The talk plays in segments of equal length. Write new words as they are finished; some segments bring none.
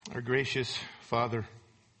Our gracious Father,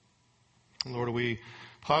 Lord, we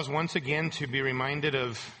pause once again to be reminded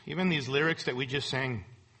of even these lyrics that we just sang,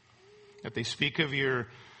 that they speak of your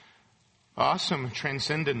awesome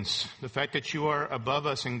transcendence, the fact that you are above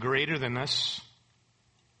us and greater than us,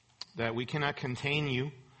 that we cannot contain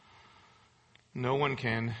you. No one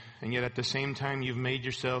can. And yet at the same time, you've made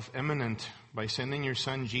yourself eminent by sending your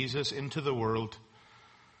Son Jesus into the world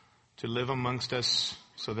to live amongst us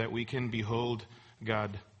so that we can behold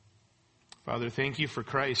God. Father, thank you for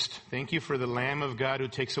Christ. Thank you for the Lamb of God who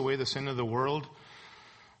takes away the sin of the world,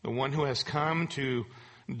 the one who has come to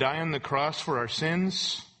die on the cross for our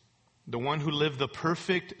sins, the one who lived the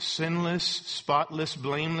perfect, sinless, spotless,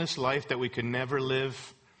 blameless life that we could never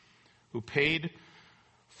live, who paid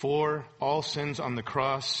for all sins on the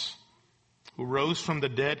cross, who rose from the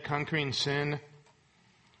dead, conquering sin.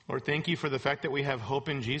 Lord, thank you for the fact that we have hope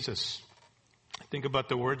in Jesus. I think about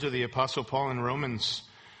the words of the Apostle Paul in Romans,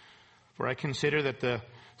 for I consider that the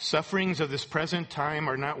sufferings of this present time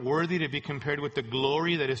are not worthy to be compared with the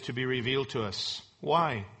glory that is to be revealed to us.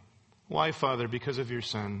 Why? Why, Father? Because of your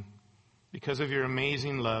Son. Because of your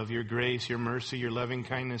amazing love, your grace, your mercy, your loving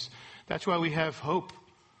kindness. That's why we have hope.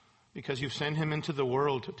 Because you've sent him into the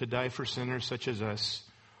world to die for sinners such as us.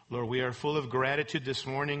 Lord, we are full of gratitude this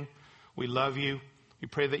morning. We love you. We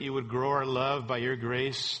pray that you would grow our love by your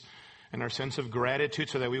grace and our sense of gratitude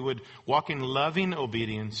so that we would walk in loving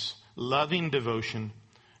obedience, loving devotion,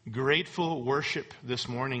 grateful worship this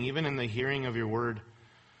morning, even in the hearing of your word.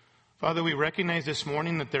 Father, we recognize this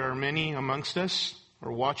morning that there are many amongst us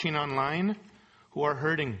or watching online who are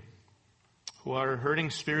hurting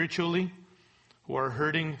spiritually, who are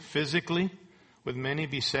hurting physically, with many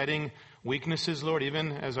besetting weaknesses, Lord.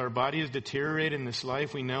 Even as our bodies deteriorate in this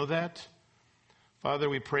life, we know that. Father,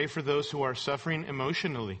 we pray for those who are suffering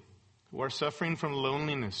emotionally, who are suffering from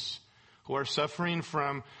loneliness, who are suffering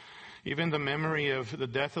from even the memory of the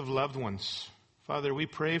death of loved ones. Father, we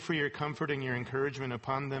pray for your comfort and your encouragement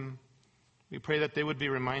upon them. We pray that they would be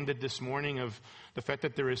reminded this morning of the fact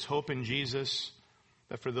that there is hope in Jesus,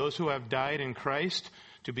 that for those who have died in Christ,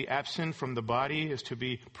 to be absent from the body is to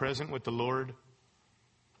be present with the Lord.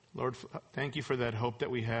 Lord, thank you for that hope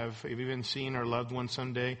that we have of even seeing our loved ones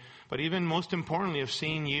someday, but even most importantly of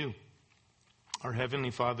seeing you, our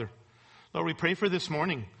Heavenly Father. Lord, we pray for this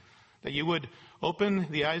morning that you would open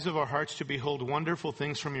the eyes of our hearts to behold wonderful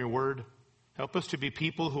things from your word. Help us to be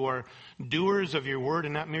people who are doers of your word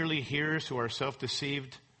and not merely hearers who are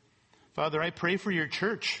self-deceived. Father, I pray for your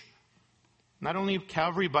church, not only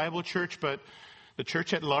Calvary Bible Church, but the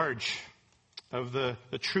church at large, of the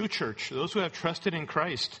true church, those who have trusted in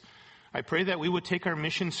Christ. I pray that we would take our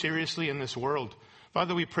mission seriously in this world.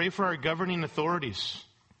 Father, we pray for our governing authorities.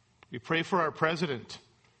 We pray for our president.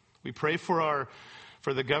 We pray for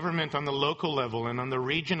the government on the local level and on the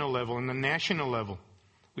regional level and the national level.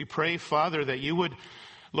 We pray, Father, that you would,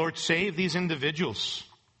 Lord, save these individuals.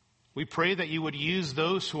 We pray that you would use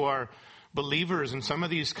those who are believers in some of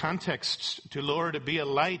these contexts to, Lord, to be a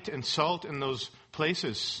light and salt in those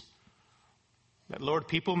places. That, Lord,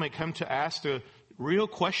 people may come to ask the real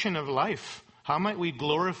question of life. How might we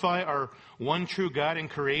glorify our one true God and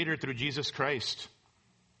Creator through Jesus Christ?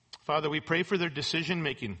 Father, we pray for their decision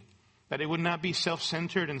making, that it would not be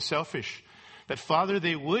self-centered and selfish. That, Father,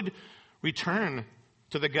 they would return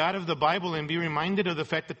to the God of the Bible and be reminded of the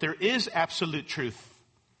fact that there is absolute truth.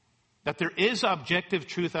 That there is objective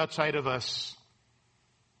truth outside of us.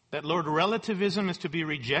 That, Lord, relativism is to be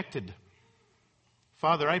rejected.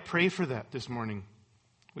 Father, I pray for that this morning.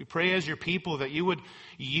 We pray as your people that you would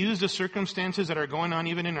use the circumstances that are going on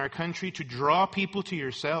even in our country to draw people to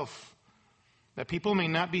yourself. That people may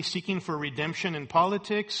not be seeking for redemption in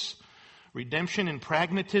politics, redemption in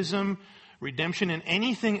pragmatism, redemption in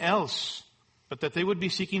anything else, but that they would be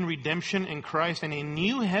seeking redemption in Christ and a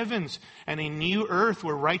new heavens and a new earth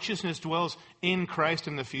where righteousness dwells in Christ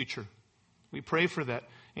in the future. We pray for that.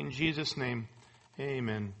 In Jesus' name,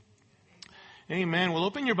 amen. Amen. We'll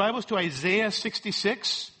open your Bibles to Isaiah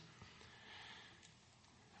 66.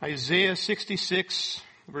 Isaiah 66,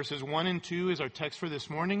 verses 1 and 2 is our text for this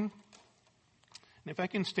morning. And if I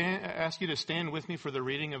can ask you to stand with me for the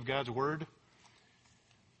reading of God's Word.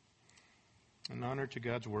 In honor to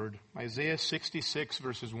God's Word. Isaiah 66,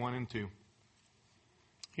 verses 1 and 2.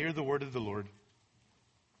 Hear the word of the Lord.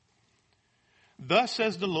 Thus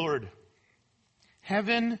says the Lord,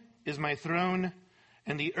 heaven is my throne,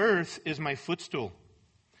 and the earth is my footstool.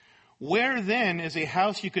 Where then is a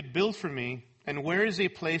house you could build for me, and where is a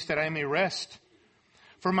place that I may rest?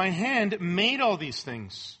 For my hand made all these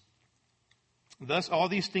things. Thus all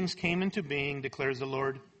these things came into being, declares the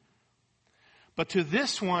Lord. But to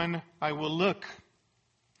this one I will look,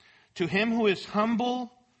 to him who is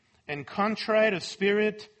humble and contrite of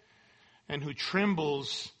spirit and who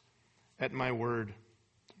trembles at my word.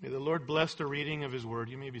 May the Lord bless the reading of his word.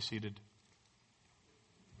 You may be seated.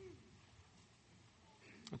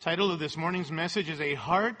 The title of this morning's message is A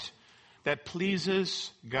Heart That Pleases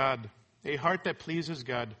God. A heart that pleases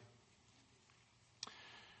God.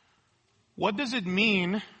 What does it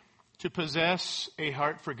mean to possess a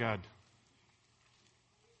heart for God?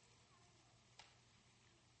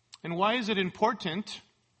 And why is it important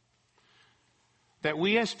that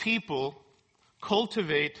we as people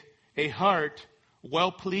cultivate a heart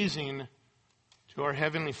well-pleasing to our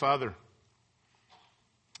Heavenly Father?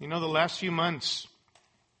 You know, the last few months,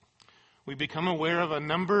 we've become aware of a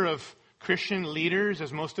number of Christian leaders,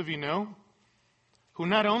 as most of you know, who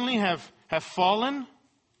not only have fallen,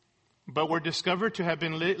 but were discovered to have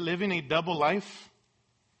been living a double life.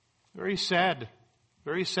 Very sad.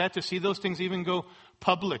 Very sad to see those things even go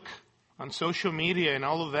public on social media and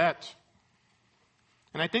all of that.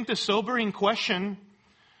 And I think the sobering question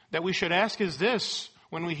that we should ask is this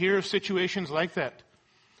when we hear of situations like that.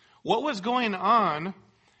 What was going on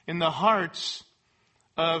in the hearts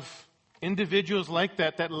of individuals like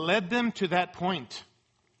that led them to that point?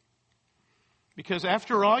 Because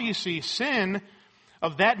after all, you see, sin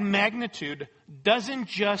of that magnitude doesn't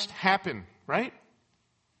just happen, right?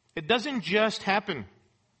 It doesn't just happen.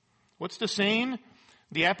 What's the saying?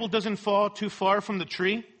 The apple doesn't fall too far from the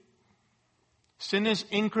tree. Sin is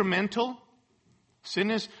incremental.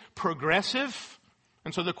 Sin is progressive.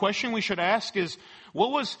 And so the question we should ask is,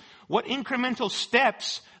 what incremental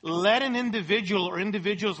steps led an individual or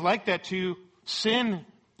individuals like that to sin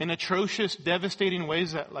in atrocious, devastating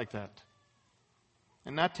ways like that?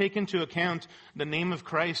 And not take into account the name of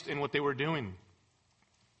Christ in what they were doing.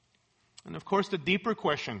 And of course, the deeper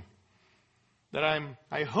question that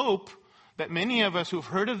I hope that many of us who've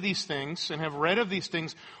heard of these things and have read of these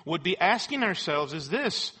things would be asking ourselves is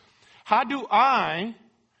this: how do I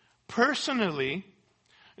personally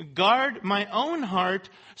guard my own heart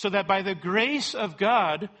so that by the grace of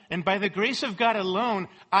God and by the grace of God alone,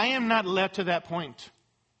 I am not led to that point,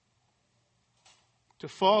 to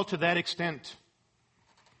fall to that extent?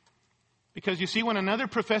 Because you see, when another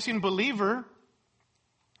professing believer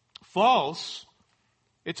falls,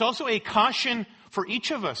 it's also a caution for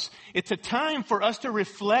each of us. It's a time for us to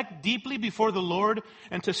reflect deeply before the Lord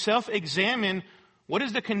and to self-examine what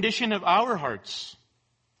is the condition of our hearts.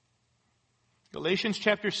 Galatians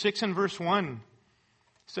chapter 6 and verse 1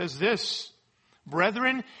 says this: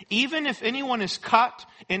 Brethren, even if anyone is caught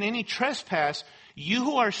in any trespass, you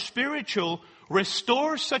who are spiritual,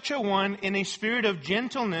 restore such a one in a spirit of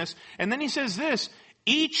gentleness. And then he says this: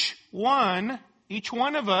 each one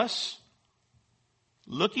of us,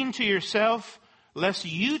 looking to yourself, lest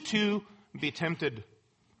you too be tempted.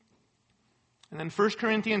 And then 1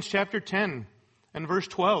 Corinthians chapter 10 and verse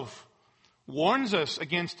 12 warns us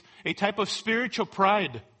against a type of spiritual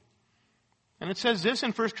pride. And it says this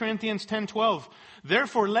in 1 Corinthians 10:12,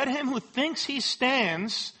 Therefore let him who thinks he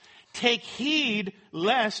stands take heed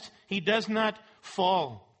lest he does not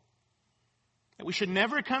fall. That we should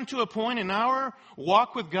never come to a point in our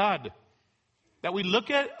walk with God that we look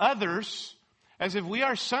at others as if we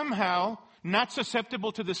are somehow not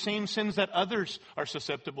susceptible to the same sins that others are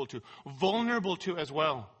susceptible to, vulnerable to as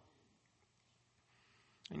well.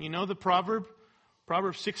 And you know the Proverbs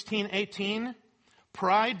 16:18,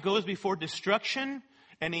 pride goes before destruction,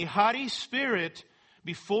 and a haughty spirit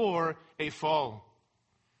before a fall.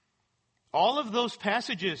 All of those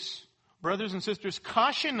passages, brothers and sisters,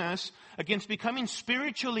 caution us against becoming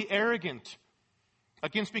spiritually arrogant,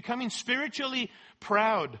 against becoming spiritually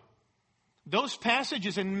proud. Those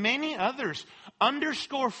passages and many others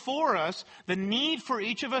underscore for us the need for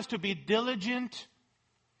each of us to be diligent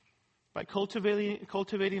by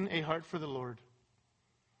cultivating a heart for the Lord.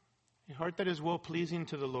 A heart that is well-pleasing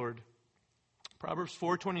to the Lord. Proverbs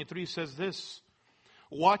 4:23 says this: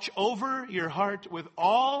 Watch over your heart with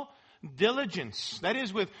all diligence. That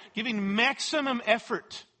is, with giving maximum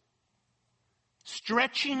effort,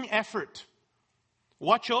 stretching effort.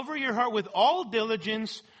 Watch over your heart with all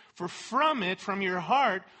diligence, for from it, from your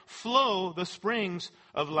heart, flow the springs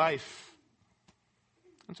of life.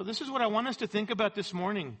 And so this is what I want us to think about this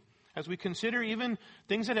morning as we consider even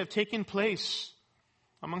things that have taken place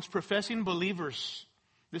amongst professing believers.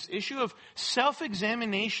 This issue of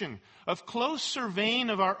self-examination, of close surveying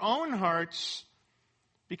of our own hearts,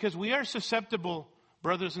 because we are susceptible,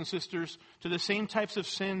 brothers and sisters, to the same types of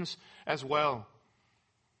sins as well.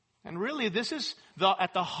 And really, this is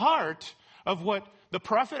at the heart of what the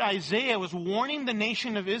prophet Isaiah was warning the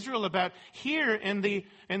nation of Israel about here in the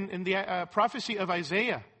prophecy of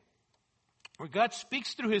Isaiah. where God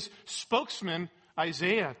speaks through his spokesman,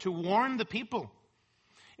 Isaiah, to warn the people.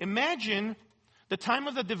 Imagine the time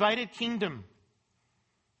of the divided kingdom,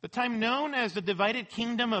 the time known as the divided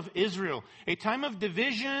kingdom of Israel, a time of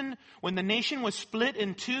division when the nation was split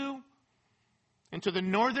in two, into the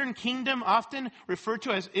northern kingdom, often referred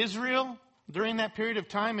to as Israel during that period of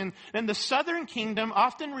time, and then the southern kingdom,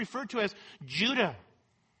 often referred to as Judah.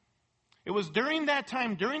 It was during that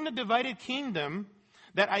time, during the divided kingdom,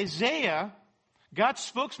 that Isaiah, God's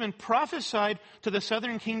spokesman, prophesied to the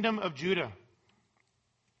southern kingdom of Judah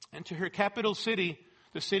and to her capital city,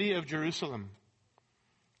 the city of Jerusalem.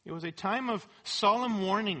 It was a time of solemn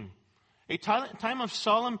warning, a time of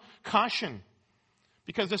solemn caution.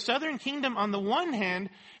 Because the southern kingdom, on the one hand,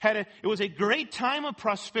 it was a great time of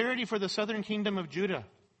prosperity for the southern kingdom of Judah.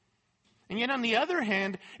 And yet on the other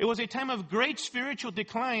hand, it was a time of great spiritual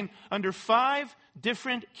decline under 5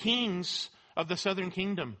 different kings of the southern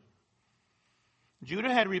kingdom.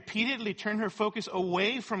 Judah had repeatedly turned her focus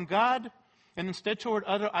away from God and instead toward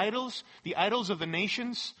other idols, the idols of the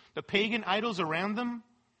nations, the pagan idols around them.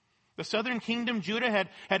 The southern kingdom, Judah,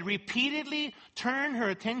 had repeatedly turned her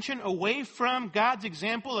attention away from God's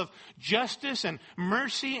example of justice and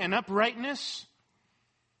mercy and uprightness.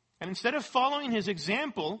 And instead of following his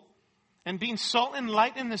example and being salt and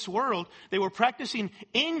light in this world, they were practicing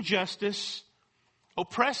injustice,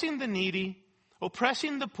 oppressing the needy,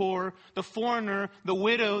 oppressing the poor, the foreigner, the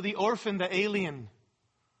widow, the orphan, the alien.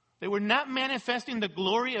 They were not manifesting the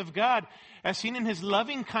glory of God as seen in his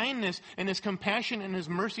loving kindness and his compassion and his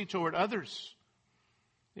mercy toward others.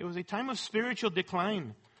 It was a time of spiritual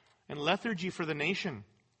decline and lethargy for the nation.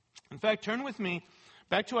 In fact, turn with me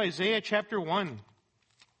back to Isaiah chapter 1.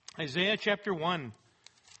 Isaiah chapter 1.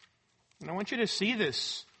 And I want you to see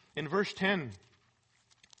this in verse 10.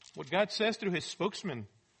 What God says through his spokesman.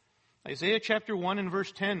 Isaiah chapter 1 and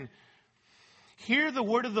verse 10. Hear the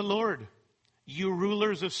word of the Lord, you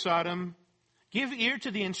rulers of Sodom. Give ear to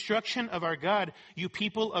the instruction of our God, you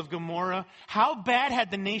people of Gomorrah. How bad had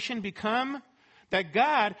the nation become that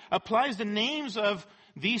God applies the names of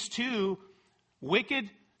these two wicked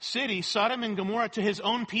cities, Sodom and Gomorrah, to his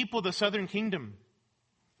own people, the southern kingdom.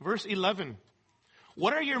 Verse 11.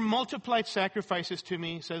 What are your multiplied sacrifices to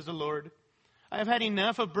me, says the Lord? I have had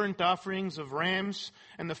enough of burnt offerings of rams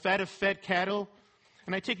and the fat of fed cattle.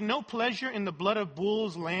 And I take no pleasure in the blood of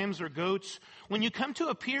bulls, lambs, or goats. When you come to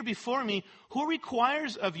appear before me, who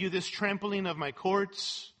requires of you this trampling of my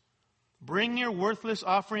courts? Bring your worthless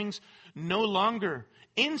offerings no longer.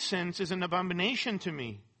 Incense is an abomination to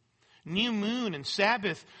me. New moon and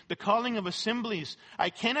Sabbath, the calling of assemblies. I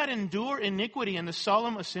cannot endure iniquity in the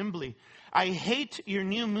solemn assembly. I hate your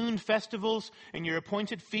new moon festivals and your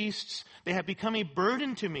appointed feasts. They have become a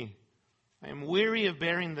burden to me. I am weary of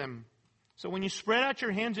bearing them. So when you spread out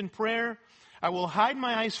your hands in prayer, I will hide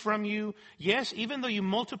my eyes from you. Yes, even though you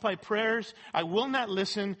multiply prayers, I will not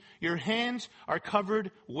listen. Your hands are covered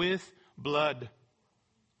with blood.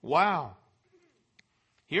 Wow.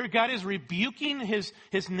 Here God is rebuking his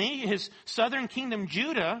southern kingdom,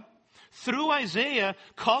 Judah, through Isaiah,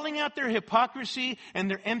 calling out their hypocrisy and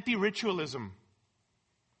their empty ritualism.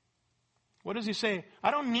 What does he say?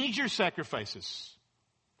 I don't need your sacrifices.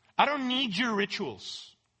 I don't need your rituals.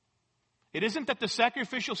 It isn't that the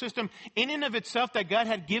sacrificial system in and of itself that God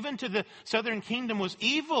had given to the southern kingdom was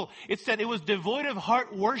evil. It's that it was devoid of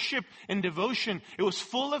heart worship and devotion. It was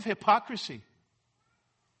full of hypocrisy.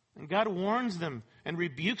 And God warns them and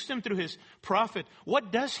rebukes them through his prophet.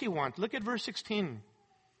 What does he want? Look at verse 16.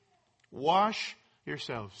 Wash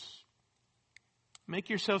yourselves. Make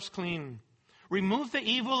yourselves clean. Remove the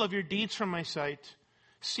evil of your deeds from my sight.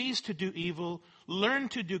 Cease to do evil. Learn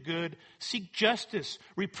to do good. Seek justice.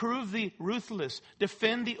 Reprove the ruthless.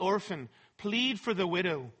 Defend the orphan. Plead for the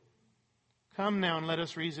widow. Come now and let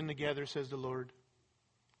us reason together, says the Lord.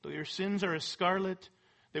 Though your sins are as scarlet,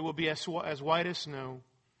 they will be as white as snow.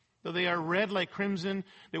 Though they are red like crimson,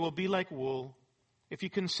 they will be like wool. If you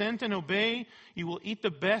consent and obey, you will eat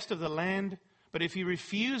the best of the land. But if you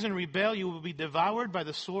refuse and rebel, you will be devoured by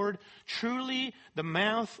the sword. Truly, the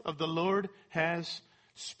mouth of the Lord has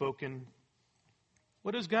spoken.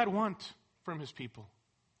 What does God want from his people?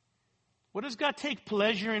 What does God take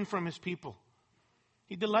pleasure in from his people?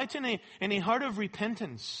 He delights in a heart of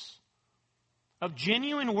repentance, of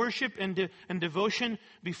genuine worship and devotion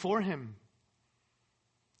before him.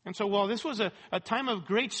 And so while this was a time of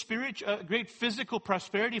great physical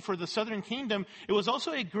prosperity for the southern kingdom, it was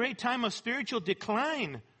also a great time of spiritual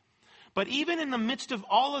decline. But even in the midst of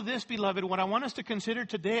all of this, beloved, what I want us to consider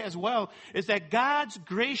today as well is that God's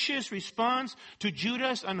gracious response to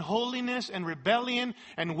Judah's unholiness and rebellion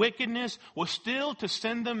and wickedness was still to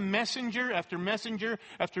send them messenger after messenger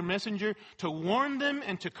after messenger to warn them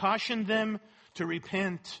and to caution them to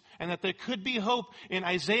repent, and that there could be hope in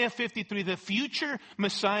Isaiah 53, the future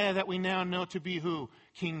Messiah that we now know to be who?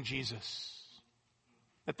 King Jesus.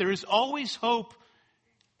 That there is always hope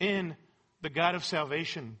in the God of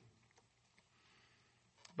salvation.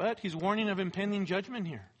 But he's warning of impending judgment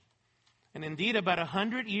here. And indeed, about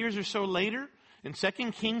 100 years or so later, in 2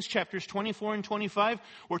 Kings chapters 24 and 25,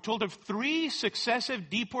 we're told of 3 successive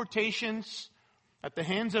deportations at the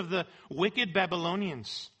hands of the wicked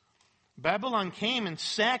Babylonians. Babylon came and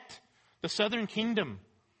sacked the southern kingdom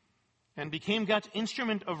and became God's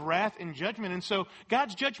instrument of wrath and judgment. And so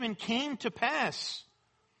God's judgment came to pass.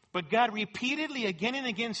 But God repeatedly, again and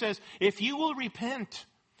again, says, if you will repent,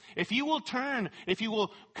 if you will turn, if you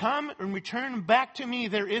will come and return back to me,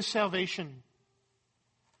 there is salvation.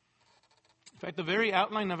 In fact, the very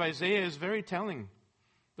outline of Isaiah is very telling.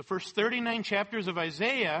 The first 39 chapters of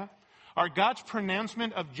Isaiah are God's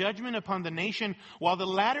pronouncement of judgment upon the nation, while the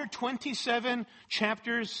latter 27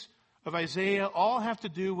 chapters of Isaiah all have to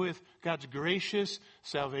do with God's gracious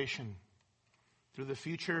salvation through the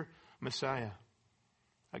future Messiah.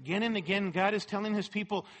 Again and again, God is telling his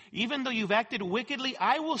people, even though you've acted wickedly,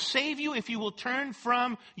 I will save you if you will turn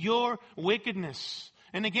from your wickedness.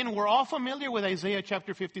 And again, we're all familiar with Isaiah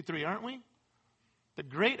chapter 53, aren't we? The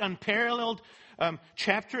great unparalleled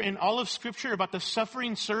chapter in all of Scripture about the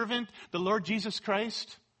suffering servant, the Lord Jesus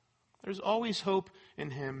Christ. There's always hope in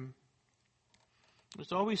him.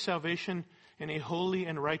 There's always salvation in a holy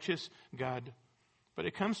and righteous God. But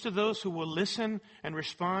it comes to those who will listen and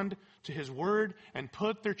respond to his word and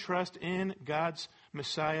put their trust in God's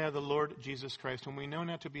Messiah, the Lord Jesus Christ, whom we know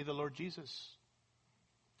now to be the Lord Jesus.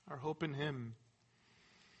 Our hope in him.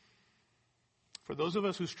 For those of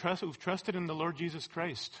us who've trusted in the Lord Jesus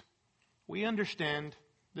Christ, we understand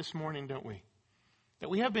this morning, don't we? That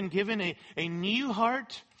we have been given a new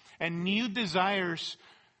heart and new desires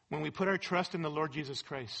when we put our trust in the Lord Jesus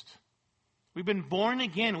Christ. We've been born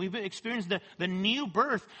again. We've experienced the new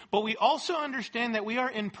birth. But we also understand that we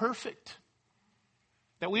are imperfect.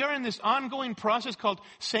 That we are in this ongoing process called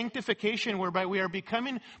sanctification, whereby we are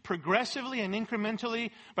becoming progressively and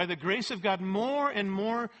incrementally, by the grace of God, more and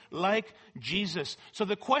more like Jesus. So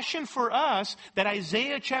the question for us that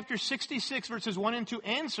Isaiah chapter 66 verses 1 and 2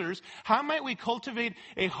 answers, how might we cultivate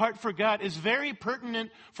a heart for God, is very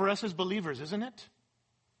pertinent for us as believers, isn't it?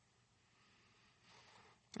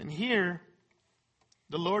 And here,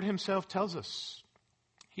 the Lord himself tells us.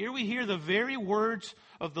 Here we hear the very words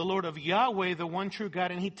of the Lord, of Yahweh, the one true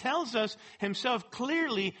God. And he tells us himself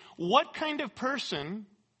clearly what kind of person,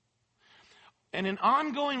 in an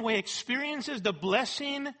ongoing way, experiences the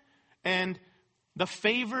blessing and the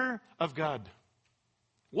favor of God.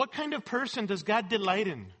 What kind of person does God delight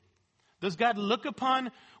in? Does God look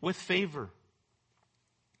upon with favor?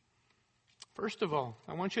 First of all,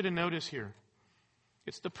 I want you to notice here,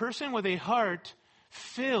 it's the person with a heart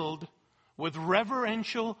filled with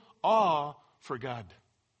reverential awe for God.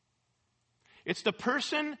 It's the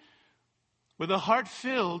person with a heart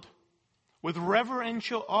filled with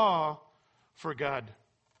reverential awe for God.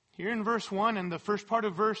 Here in verse 1 and the first part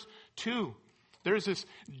of verse 2, there's this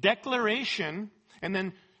declaration and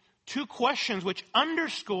then 2 questions which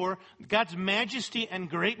underscore God's majesty and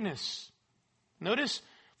greatness. Notice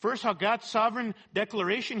first how God's sovereign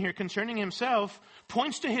declaration here concerning himself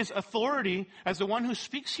points to his authority as the one who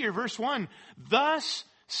speaks here. Verse 1, thus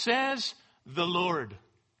says the Lord.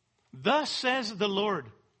 Thus says the Lord.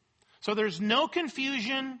 So there's no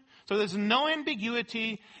confusion. So there's no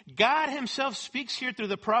ambiguity. God himself speaks here through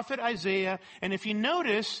the prophet Isaiah. And if you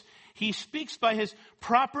notice, he speaks by his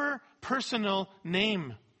proper personal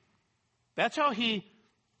name. That's how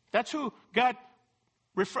God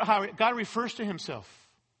refers to himself.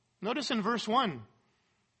 Notice in verse 1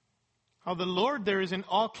 how the Lord there is in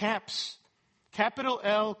all caps. Capital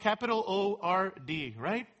L, capital O-R-D,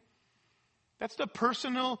 right? That's the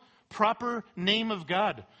personal, proper name of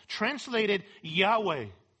God. Translated Yahweh.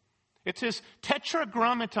 It's his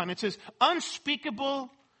tetragrammaton. It's his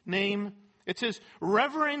unspeakable name. It's his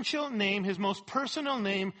reverential name, his most personal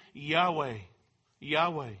name, Yahweh.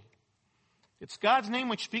 Yahweh. It's God's name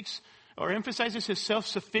which speaks or emphasizes his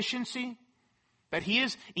self-sufficiency. That he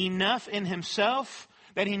is enough in himself.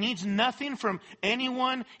 That he needs nothing from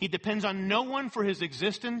anyone. He depends on no one for his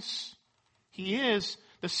existence. He is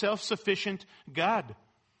the self-sufficient God.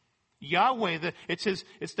 Yahweh,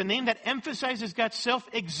 it's the name that emphasizes God's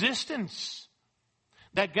self-existence.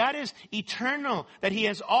 That God is eternal, that He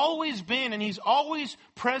has always been, and He's always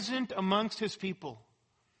present amongst His people.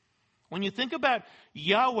 When you think about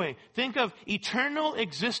Yahweh, think of eternal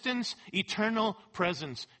existence, eternal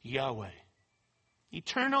presence, Yahweh.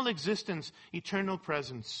 Eternal existence, eternal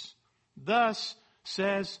presence. Thus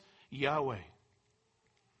says Yahweh.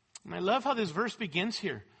 And I love how this verse begins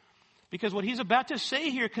here. Because what he's about to say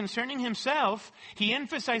here concerning himself, he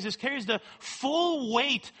emphasizes, carries the full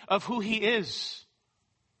weight of who he is.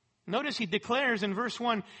 Notice he declares in verse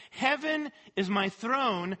 1, heaven is my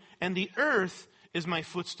throne and the earth is my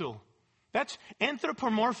footstool. That's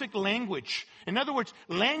anthropomorphic language. In other words,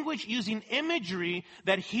 language using imagery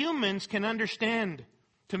that humans can understand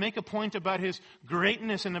to make a point about His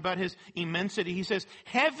greatness and about His immensity. He says,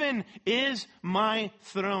 heaven is my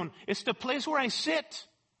throne. It's the place where I sit.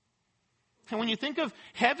 And when you think of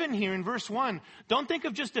heaven here in verse 1, don't think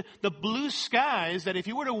of just the blue skies that if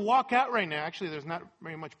you were to walk out right now, actually there's not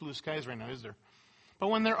very much blue skies right now, is there? But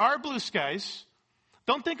when there are blue skies,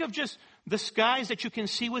 don't think of just the skies that you can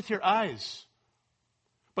see with your eyes.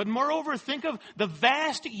 But moreover, think of the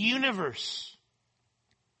vast universe.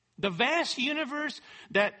 The vast universe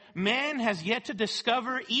that man has yet to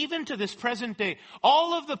discover even to this present day.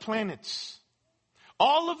 All of the planets,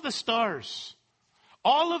 all of the stars,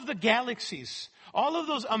 all of the galaxies, all of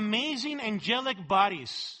those amazing angelic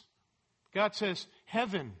bodies. God says,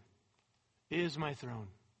 heaven is my throne.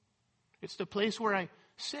 It's the place where I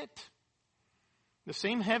sit. The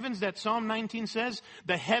same heavens that Psalm 19 says,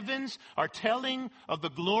 the heavens are telling of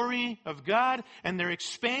the glory of God, and their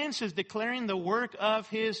expanse is declaring the work of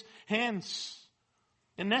His hands.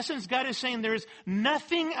 In essence, God is saying there is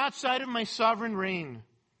nothing outside of my sovereign reign.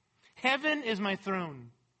 Heaven is my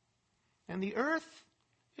throne. And the earth,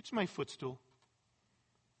 it's my footstool.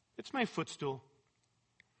 It's my footstool.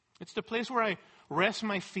 It's the place where I rest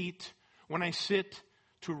my feet when I sit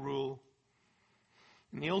to rule.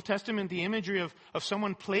 In the Old Testament, the imagery of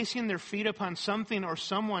someone placing their feet upon something or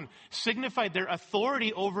someone signified their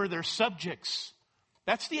authority over their subjects.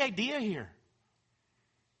 That's the idea here.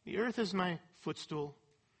 The earth is my footstool.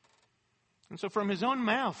 And so from His own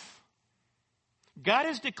mouth, God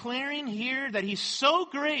is declaring here that He's so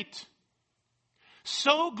great,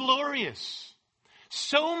 so glorious,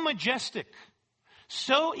 so majestic,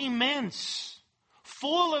 so immense,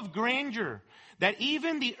 full of grandeur, that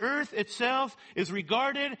even the earth itself is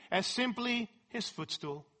regarded as simply His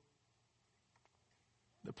footstool.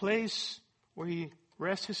 The place where He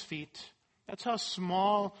rests His feet. That's how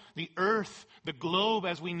small the earth, the globe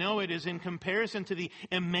as we know it, is in comparison to the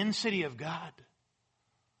immensity of God.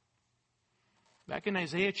 Back in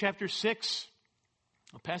Isaiah chapter 6,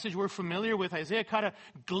 a passage we're familiar with, Isaiah caught a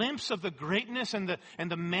glimpse of the greatness and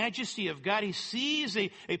the majesty of God. He sees a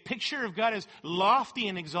picture of God as lofty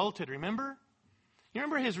and exalted. Remember? You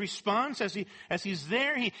remember his response as he's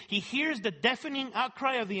there? He hears the deafening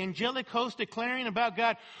outcry of the angelic host declaring about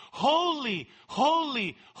God, holy,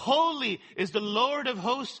 holy, holy is the Lord of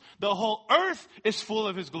hosts. The whole earth is full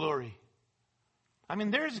of His glory. I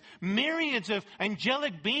mean, there's myriads of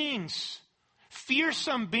angelic beings,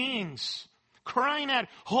 fearsome beings, crying out,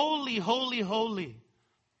 holy, holy, holy.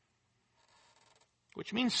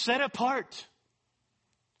 Which means set apart,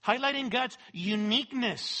 highlighting God's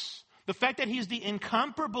uniqueness. The fact that He's the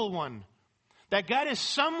incomparable one. That God is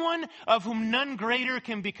someone of whom none greater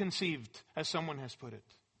can be conceived, as someone has put it.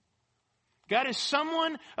 God is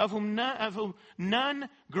someone of whom none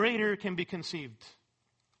greater can be conceived.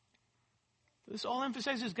 This all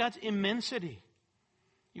emphasizes God's immensity.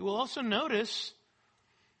 You will also notice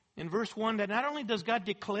in verse 1 that not only does God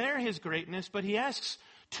declare His greatness, but He asks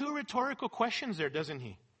two rhetorical questions there, doesn't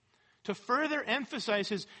He? To further emphasize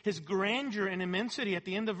his grandeur and immensity at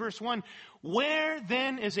the end of verse 1. Where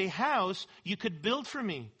then is a house you could build for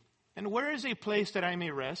me? And where is a place that I may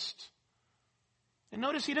rest? And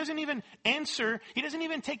notice He doesn't even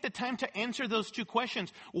take the time to answer those two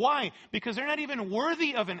questions. Why? Because they're not even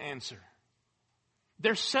worthy of an answer.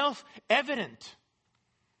 They're self-evident.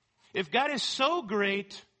 If God is so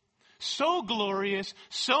great, so glorious,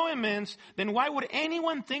 so immense, then why would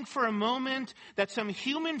anyone think for a moment that some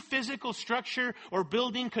human physical structure or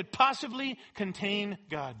building could possibly contain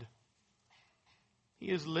God? He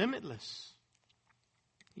is limitless.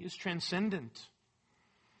 He is transcendent.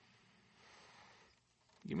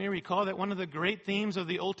 You may recall that one of the great themes of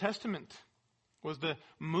the Old Testament was the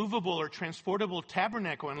movable or transportable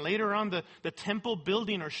tabernacle, and later on the temple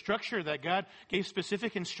building or structure that God gave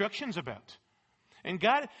specific instructions about. And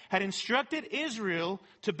God had instructed Israel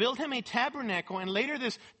to build him a tabernacle and later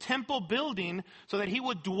this temple building so that he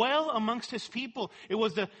would dwell amongst his people. It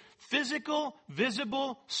was the physical,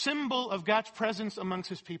 visible symbol of God's presence amongst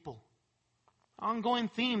his people. Ongoing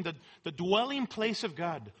theme, the dwelling place of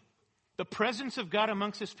God, the presence of God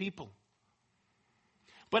amongst his people.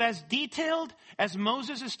 But as detailed as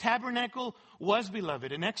Moses' tabernacle was,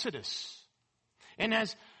 beloved, in Exodus, and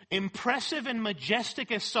as impressive and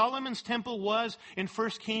majestic as Solomon's temple was in 1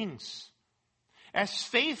 Kings, as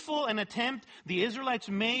faithful an attempt the Israelites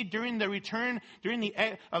made during the return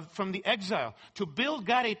from the exile to build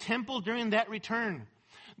God a temple during that return,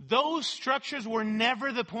 those structures were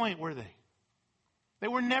never the point, were they? They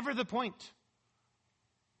were never the point.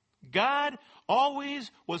 God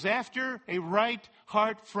always was after a right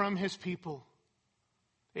heart from his people.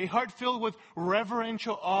 A heart filled with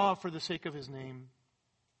reverential awe for the sake of his name.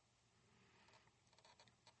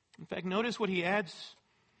 In fact, notice what he adds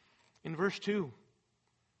in verse 2.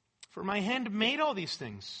 For my hand made all these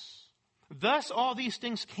things. Thus all these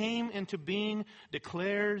things came into being,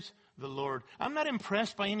 declares the Lord. I'm not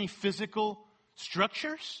impressed by any physical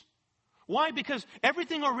structures. Why? Because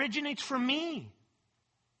everything originates from me.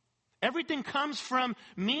 Everything comes from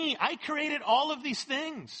me. I created all of these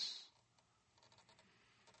things.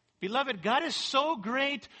 Beloved, God is so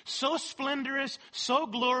great, so splendorous, so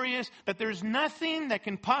glorious that there's nothing that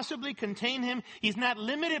can possibly contain him. He's not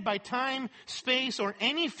limited by time, space, or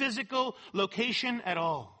any physical location at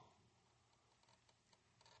all.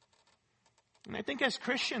 And I think as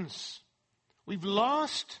Christians, we've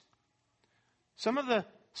lost some of the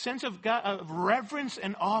sense of God, of reverence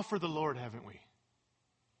and awe for the Lord, haven't we?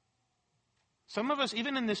 Some of us,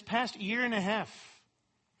 even in this past year and a half,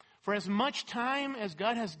 for as much time as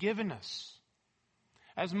God has given us,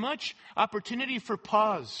 as much opportunity for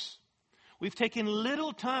pause, we've taken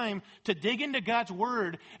little time to dig into God's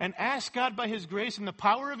Word and ask God by His grace and the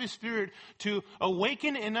power of His Spirit to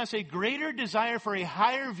awaken in us a greater desire for a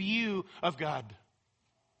higher view of God.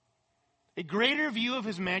 A greater view of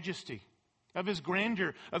His majesty, of His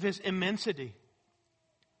grandeur, of His immensity.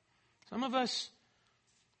 Some of us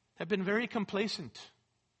have been very complacent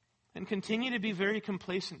and continue to be very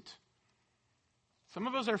complacent. Some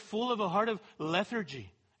of us are full of a heart of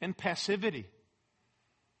lethargy and passivity.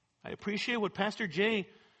 I appreciate what Pastor Jay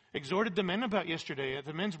exhorted the men about yesterday at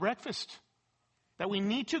the men's breakfast. That we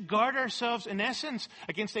need to guard ourselves, in essence,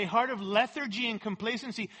 against a heart of lethargy and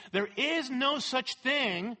complacency. There is no such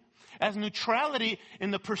thing as neutrality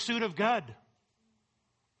in the pursuit of God.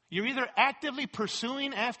 You're either actively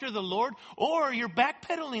pursuing after the Lord or you're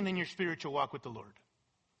backpedaling in your spiritual walk with the Lord.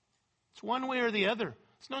 It's one way or the other.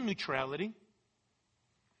 It's no neutrality.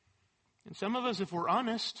 And some of us, if we're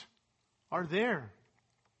honest, are there.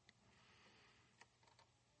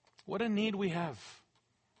 What a need we have,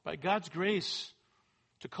 by God's grace,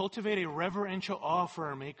 to cultivate a reverential awe for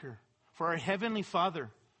our Maker, for our Heavenly Father.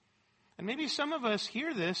 And maybe some of us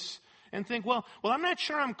hear this and think, well, I'm not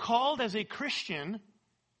sure I'm called as a Christian,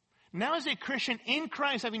 now as a Christian in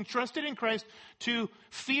Christ, having trusted in Christ, to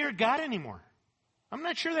fear God anymore. I'm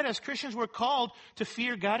not sure that as Christians we're called to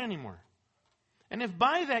fear God anymore. And if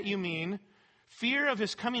by that you mean fear of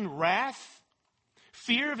His coming wrath,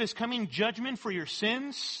 fear of His coming judgment for your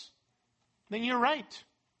sins, then you're right.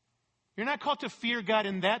 You're not called to fear God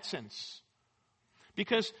in that sense.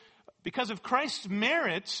 Because of Christ's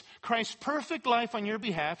merits, Christ's perfect life on your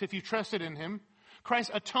behalf, if you trusted in Him,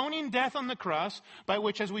 Christ's atoning death on the cross, by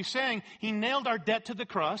which, as we sang, He nailed our debt to the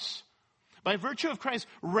cross. By virtue of Christ's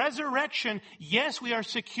resurrection, yes, we are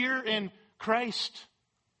secure in Christ.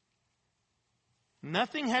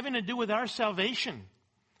 Nothing having to do with our salvation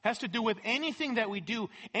has to do with anything that we do,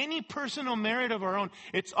 any personal merit of our own.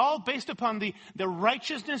 It's all based upon the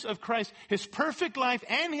righteousness of Christ, His perfect life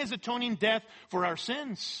and His atoning death for our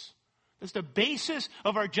sins. That's the basis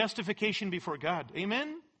of our justification before God.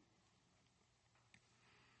 Amen?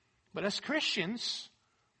 But as Christians,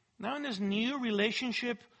 now in this new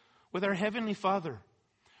relationship with our Heavenly Father,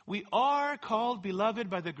 we are called, beloved,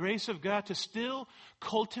 by the grace of God, to still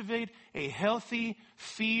cultivate a healthy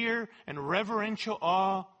fear and reverential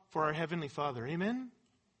awe for our Heavenly Father. Amen?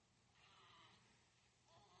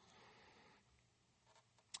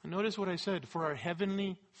 And notice what I said, for our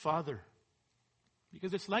Heavenly Father.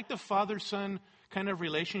 Because it's like the father-son kind of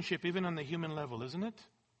relationship, even on the human level, isn't it?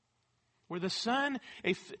 Where the son,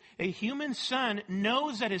 a human son,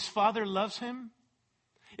 knows that his father loves him,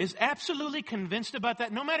 is absolutely convinced about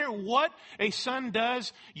that. No matter what a son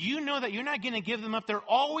does, you know that you're not going to give them up. They'll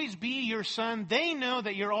always be your son. They know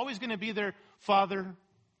that you're always going to be their father.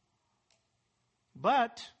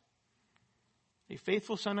 But a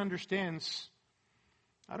faithful son understands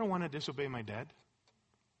I don't want to disobey my dad.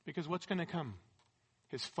 Because what's going to come?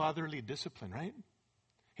 His fatherly discipline, right?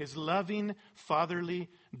 His loving fatherly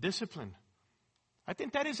discipline. I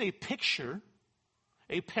think that is a picture,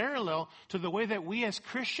 a parallel to the way that we as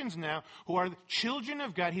Christians now, who are children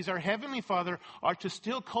of God, He's our Heavenly Father, are to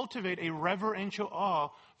still cultivate a reverential awe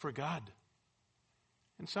for God.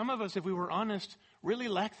 And some of us, if we were honest, really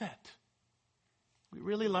lack that. We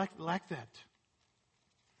really lack that.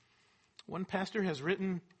 One pastor has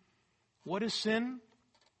written, what is sin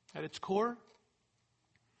at its core?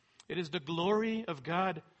 It is the glory of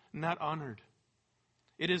God not honored.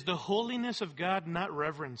 It is the holiness of God not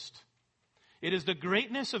reverenced. It is the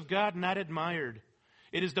greatness of God not admired.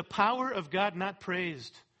 It is the power of God not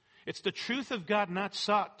praised. It's the truth of God not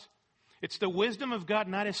sought. It's the wisdom of God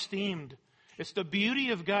not esteemed. It's the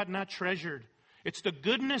beauty of God not treasured. It's the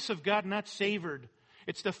goodness of God not savored.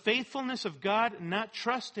 It's the faithfulness of God not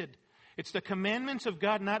trusted. It's the commandments of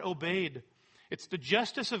God not obeyed. It's the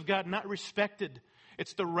justice of God not respected.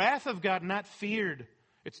 It's the wrath of God not feared.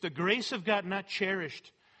 It's the grace of God not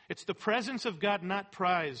cherished. It's the presence of God not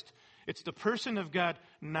prized. It's the person of God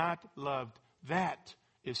not loved. That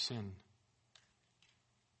is sin.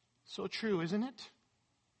 So true, isn't it?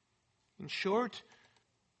 In short,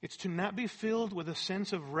 it's to not be filled with a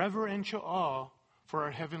sense of reverential awe for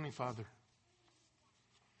our Heavenly Father.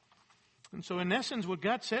 And so in essence, what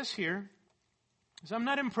God says here is, I'm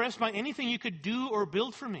not impressed by anything you could do or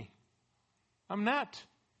build for me. I'm not.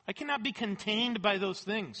 I cannot be contained by those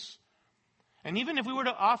things. And even if we were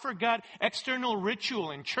to offer God external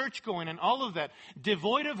ritual and church going and all of that,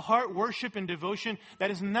 devoid of heart worship and devotion, that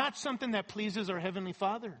is not something that pleases our Heavenly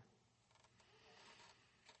Father.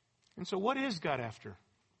 And so what is God after?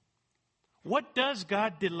 What does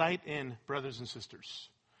God delight in, brothers and sisters?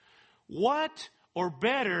 What, or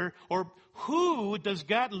better, or who does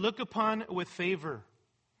God look upon with favor?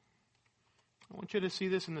 I want you to see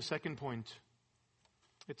this in the second point.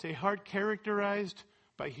 It's a heart characterized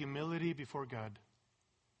by humility before God.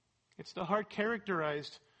 It's the heart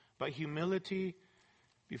characterized by humility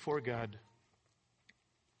before God.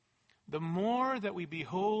 The more that we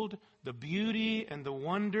behold the beauty and the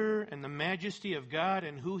wonder and the majesty of God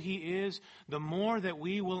and who He is, the more that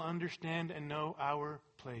we will understand and know our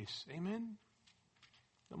place. Amen?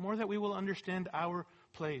 The more that we will understand our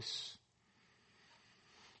place.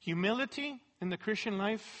 Humility in the Christian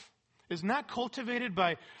life is not cultivated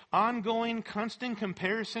by ongoing, constant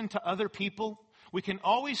comparison to other people. We can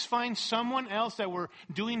always find someone else that we're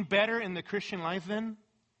doing better in the Christian life than.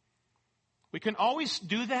 We can always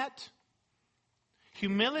do that.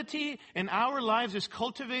 Humility in our lives is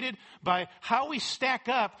cultivated by how we stack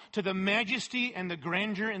up to the majesty and the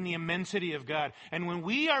grandeur and the immensity of God. And when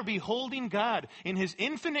we are beholding God in His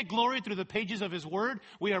infinite glory through the pages of His Word,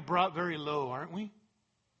 we are brought very low, aren't we?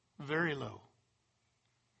 Very low.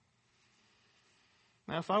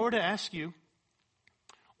 Now, if I were to ask you,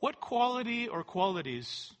 what quality or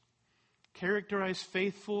qualities characterize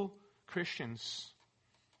faithful Christians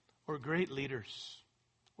or great leaders?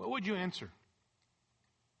 What would you answer?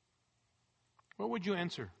 What would you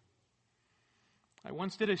answer? I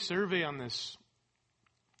once did a survey on this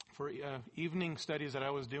for evening studies that I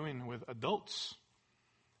was doing with adults.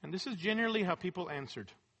 And this is generally how people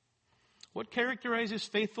answered. What characterizes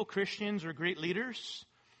faithful Christians or great leaders?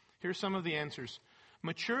 Here's some of the answers.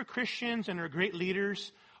 Mature Christians and our great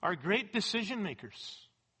leaders are great decision makers.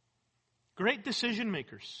 Great decision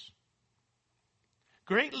makers.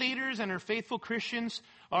 Great leaders and our faithful Christians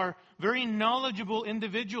are very knowledgeable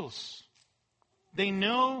individuals. They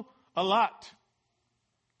know a lot.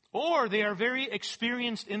 Or they are very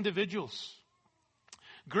experienced individuals.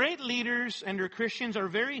 Great leaders and our Christians are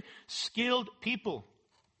very skilled people.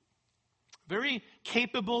 Very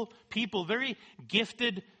capable people. Very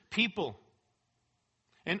gifted people.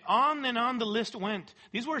 And on the list went.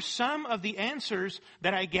 These were some of the answers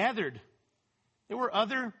that I gathered. There were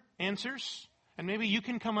other answers, and maybe you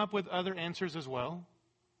can come up with other answers as well.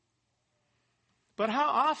 But how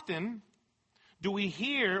often do we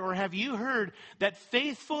hear, or have you heard, that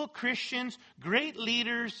faithful Christians, great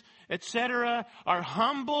leaders, etc., are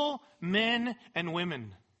humble men and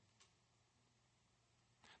women?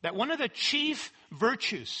 That one of the chief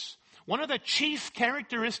virtues, one of the chief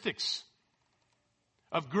characteristics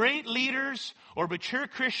of great leaders or mature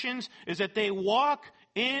Christians is that they walk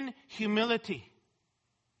in humility.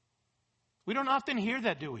 We don't often hear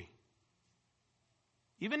that, do we?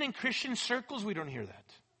 Even in Christian circles, we don't hear that.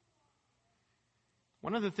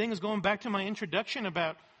 One of the things, going back to my introduction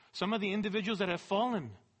about some of the individuals that have fallen,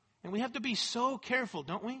 and we have to be so careful,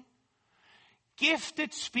 don't we?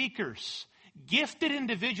 Gifted speakers, gifted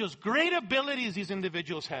individuals, great abilities these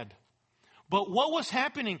individuals had. But what was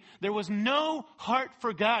happening? There was no heart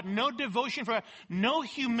for God, no devotion for God, no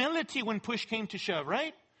humility when push came to shove,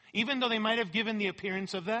 right? Even though they might have given the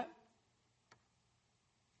appearance of that.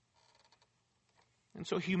 And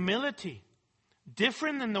so humility,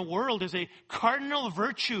 different than the world, is a cardinal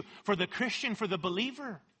virtue for the Christian, for the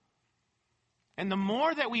believer. And the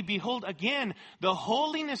more that we behold, again, the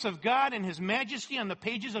holiness of God and His majesty on the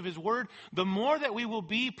pages of His Word, the more that we will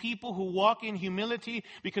be people who walk in humility,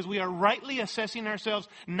 because we are rightly assessing ourselves,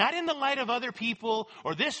 not in the light of other people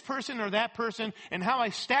or this person or that person and how I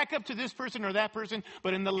stack up to this person or that person,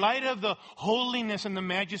 but in the light of the holiness and the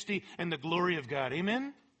majesty and the glory of God.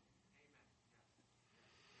 Amen?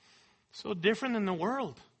 So different than the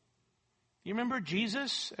world. You remember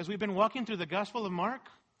Jesus, as we've been walking through the Gospel of Mark?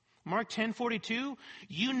 Mark 10:42,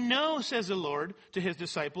 you know, says the Lord to His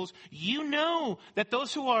disciples, you know that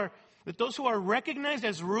those who are recognized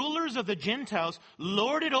as rulers of the Gentiles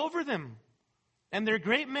lord it over them, and their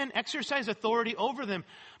great men exercise authority over them.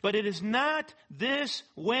 But it is not this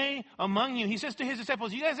way among you. He says to His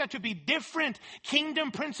disciples, you guys have to be different.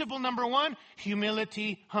 Kingdom principle number 1,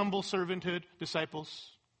 humility, humble servanthood,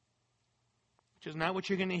 disciples. Which is not what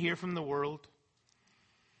you're going to hear from the world.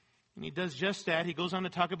 And He does just that. He goes on to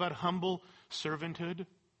talk about humble servanthood.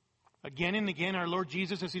 Again and again, our Lord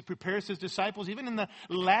Jesus, as He prepares His disciples, even in the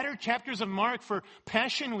latter chapters of Mark for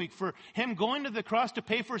Passion Week, for Him going to the cross to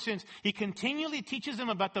pay for sins, He continually teaches them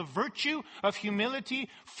about the virtue of humility,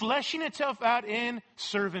 fleshing itself out in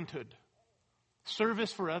servanthood,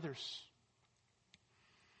 service for others.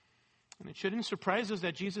 And it shouldn't surprise us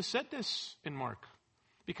that Jesus said this in Mark.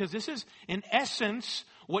 Because this is, in essence,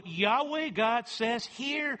 what Yahweh God says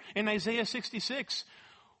here in Isaiah 66.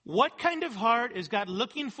 What kind of heart is God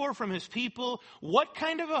looking for from His people? What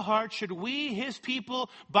kind of a heart should we, His people,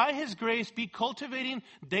 by His grace, be cultivating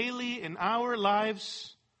daily in our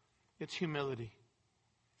lives? It's humility.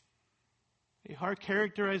 A heart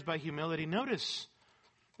characterized by humility. Notice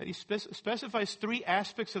that He specifies 3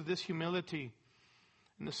 aspects of this humility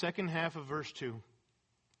in the second half of verse 2.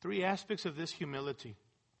 3 aspects of this humility.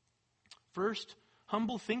 First,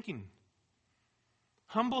 humble thinking.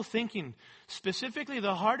 Humble thinking. Specifically,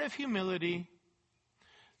 the heart of humility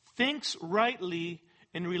thinks rightly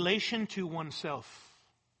in relation to oneself.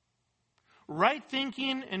 Right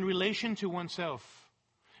thinking in relation to oneself.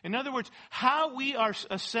 In other words, how we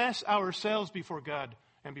assess ourselves before God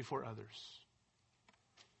and before others.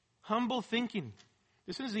 Humble thinking.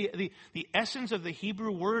 This is the essence of the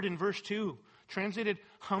Hebrew word in verse 2, translated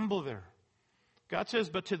humble there. God says,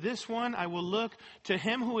 but to this one I will look, to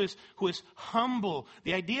him who is humble.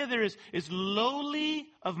 The idea there is lowly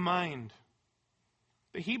of mind.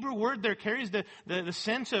 The Hebrew word there carries the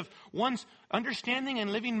sense of one's understanding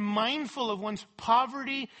and living mindful of one's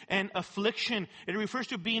poverty and affliction. It refers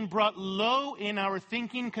to being brought low in our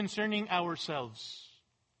thinking concerning ourselves.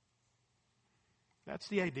 That's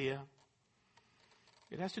the idea.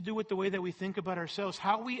 It has to do with the way that we think about ourselves,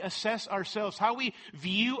 how we assess ourselves, how we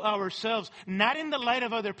view ourselves, not in the light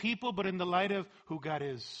of other people, but in the light of who God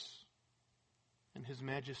is and His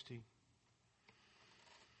majesty.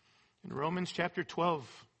 In Romans chapter 12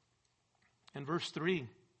 and verse 3,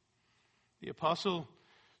 the apostle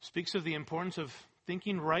speaks of the importance of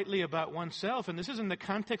thinking rightly about oneself, and this is in the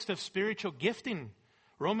context of spiritual gifting.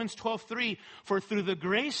 Romans 12:3, for through the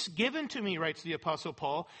grace given to me, writes the Apostle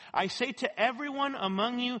Paul, I say to everyone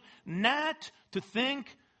among you not to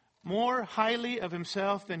think more highly of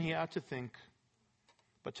himself than he ought to think,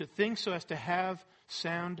 but to think so as to have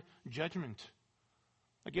sound judgment.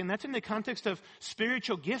 Again, that's in the context of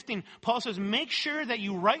spiritual gifting. Paul says, make sure that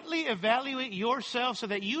you rightly evaluate yourself so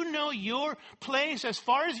that you know your place as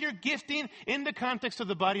far as your gifting in the context of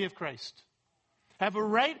the body of Christ. Have a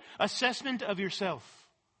right assessment of yourself.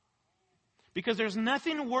 Because there's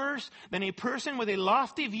nothing worse than a person with a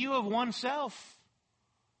lofty view of oneself.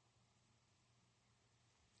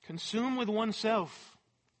 Consumed with oneself.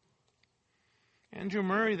 Andrew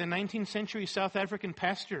Murray, the 19th century South African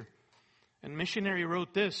pastor and missionary,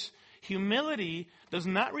 wrote this: humility does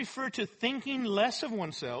not refer to thinking less of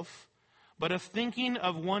oneself, but of thinking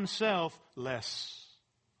of oneself less.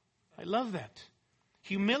 I love that.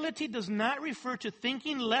 Humility does not refer to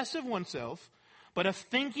thinking less of oneself, but of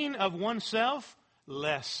thinking of oneself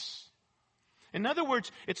less. In other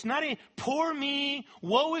words, it's not a poor me,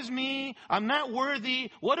 woe is me, I'm not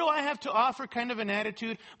worthy, what do I have to offer kind of an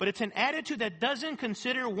attitude, but it's an attitude that doesn't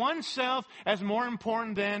consider oneself as more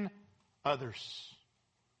important than others.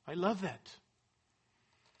 I love that.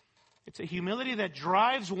 It's a humility that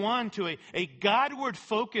drives one to a Godward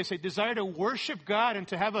focus, a desire to worship God and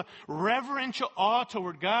to have a reverential awe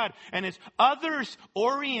toward God. And it's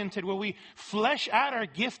others-oriented, where we flesh out our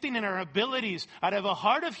gifting and our abilities out of a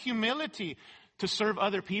heart of humility to serve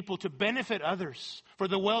other people, to benefit others, for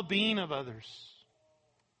the well-being of others.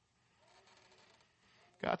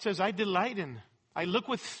 God says, I delight in, I look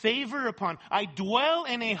with favor upon, I dwell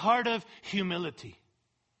in a heart of humility.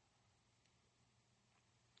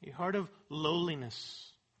 A heart of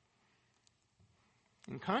lowliness.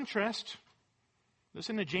 In contrast,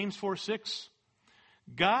 listen to James 4:6.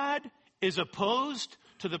 God is opposed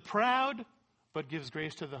to the proud, but gives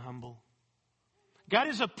grace to the humble. God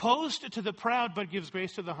is opposed to the proud, but gives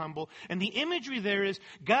grace to the humble. And the imagery there is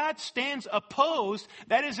God stands opposed,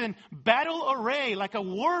 that is in battle array, like a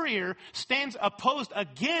warrior stands opposed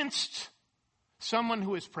against someone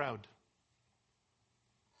who is proud.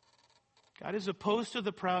 God is opposed to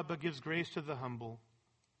the proud, but gives grace to the humble.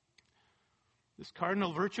 This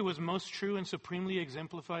cardinal virtue was most true and supremely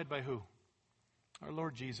exemplified by who? Our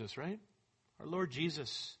Lord Jesus, right? Our Lord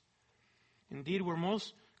Jesus. Indeed, we're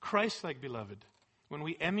most Christ-like, beloved, when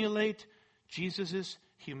we emulate Jesus'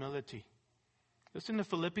 humility. Listen to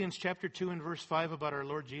Philippians chapter 2 and verse 5 about our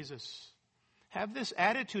Lord Jesus. Have this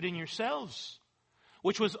attitude in yourselves,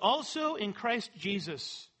 which was also in Christ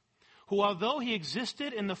Jesus, who, although he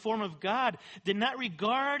existed in the form of God, did not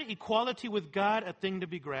regard equality with God a thing to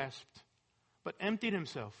be grasped, but emptied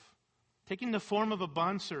himself, taking the form of a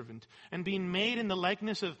bondservant, and being made in the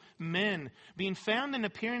likeness of men, being found in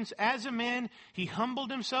appearance as a man, he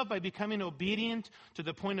humbled himself by becoming obedient to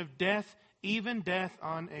the point of death, even death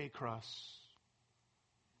on a cross.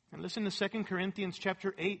 And listen to 2 Corinthians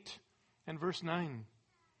chapter 8 and verse 9.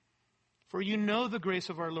 For you know the grace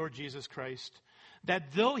of our Lord Jesus Christ,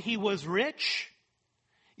 that though he was rich,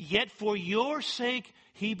 yet for your sake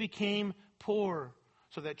he became poor,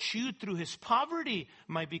 so that you through his poverty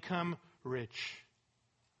might become rich.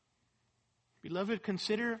 Beloved,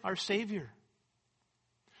 consider our Savior,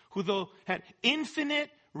 who though had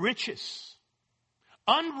infinite riches,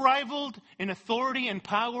 unrivaled in authority and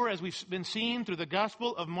power, as we've been seeing through the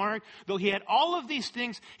Gospel of Mark, though he had all of these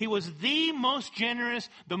things, he was the most generous,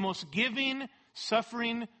 the most giving,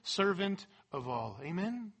 suffering servant of all.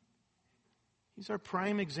 Amen? He's our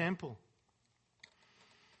prime example.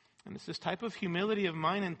 And it's this type of humility of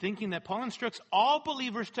mind and thinking that Paul instructs all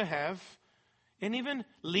believers to have, and even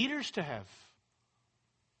leaders to have.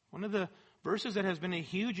 One of the verses that has been a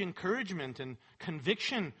huge encouragement and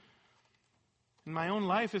conviction in my own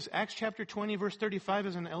life is Acts chapter 20, verse 35,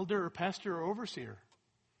 as an elder or pastor or overseer,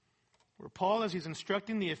 where Paul, as he's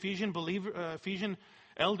instructing the Ephesian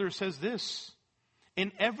elders, says this: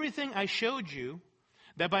 in everything I showed you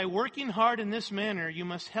that by working hard in this manner you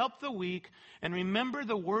must help the weak, and remember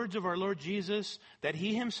the words of our Lord Jesus, that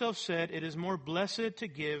he himself said, it is more blessed to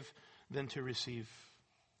give than to receive.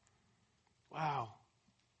 Wow.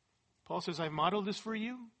 Paul says, I've modeled this for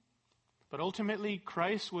you, but ultimately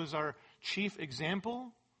Christ was our chief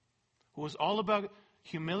example, who was all about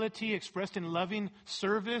humility expressed in loving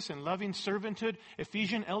service and loving servanthood.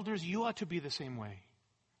 Ephesian elders, you ought to be the same way.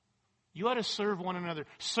 You ought to serve one another.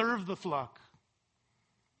 Serve the flock.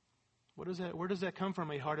 Where does that come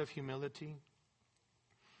from? A heart of humility.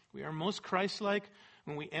 We are most Christ-like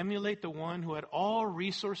when we emulate the one who had all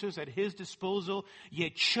resources at his disposal,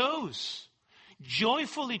 yet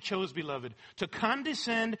joyfully chose, beloved, to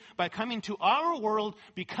condescend by coming to our world,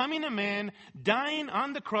 becoming a man, dying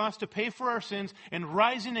on the cross to pay for our sins, and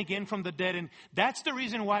rising again from the dead. And that's the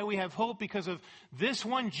reason why we have hope, because of this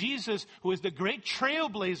one Jesus, who is the great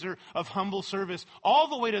trailblazer of humble service, all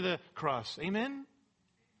the way to the cross. Amen?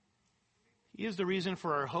 He is the reason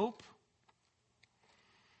for our hope.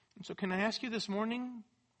 And so can I ask you this morning,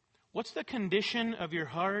 what's the condition of your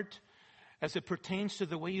heart as it pertains to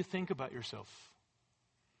the way you think about yourself?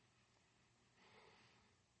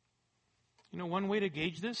 You know, one way to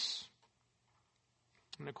gauge this,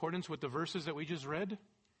 in accordance with the verses that we just read,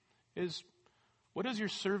 is what does your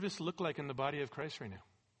service look like in the body of Christ right now?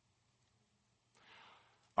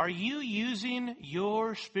 Are you using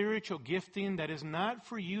your spiritual gifting that is not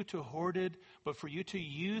for you to hoard it, but for you to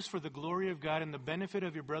use for the glory of God and the benefit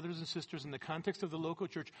of your brothers and sisters in the context of the local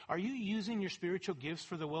church? Are you using your spiritual gifts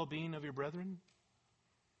for the well-being of your brethren?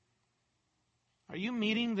 Are you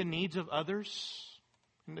meeting the needs of others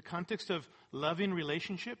in the context of loving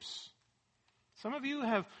relationships? Some of you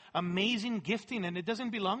have amazing gifting and it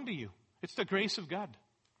doesn't belong to you. It's the grace of God.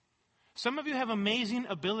 Some of you have amazing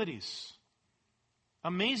abilities,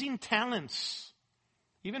 amazing talents,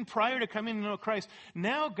 even prior to coming to know Christ.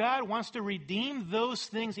 Now God wants to redeem those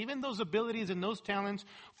things, even those abilities and those talents,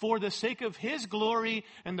 for the sake of His glory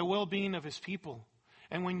and the well-being of His people.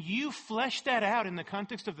 And when you flesh that out in the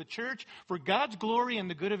context of the church, for God's glory and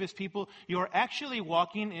the good of His people, you are actually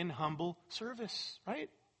walking in humble service, right?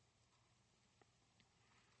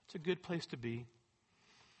 It's a good place to be.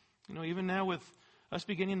 You know, even now with us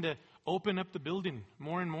beginning to open up the building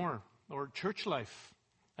more and more, or church life,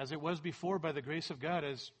 as it was before by the grace of God,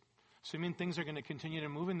 as assuming things are going to continue to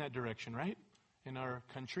move in that direction, right, in our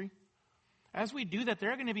country. As we do that,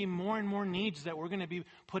 there are going to be more and more needs that we're going to be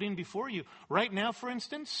putting before you. Right now, for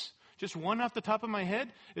instance, just one off the top of my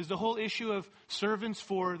head is the whole issue of servants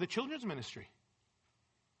for the children's ministry.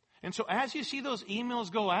 And so as you see those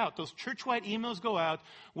emails go out, those church-wide emails go out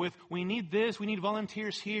with, we need this, we need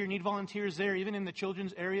volunteers here, need volunteers there, even in the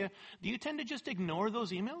children's area, do you tend to just ignore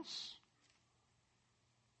those emails?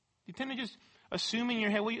 You tend to just assume in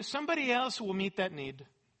your head, well, somebody else will meet that need.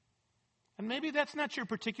 And maybe that's not your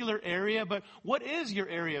particular area, but what is your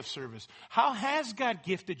area of service? How has God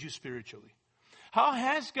gifted you spiritually?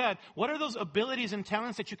 What are those abilities and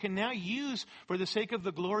talents that you can now use for the sake of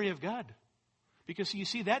the glory of God? Because you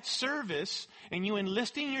see, that service and you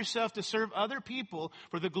enlisting yourself to serve other people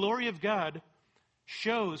for the glory of God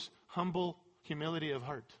shows humble humility of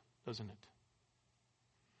heart, doesn't it?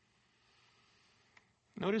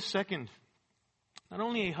 Notice second, not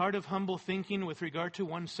only a heart of humble thinking with regard to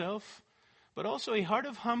oneself, but also a heart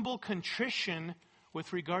of humble contrition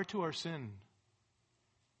with regard to our sin.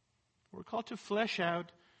 We're called to flesh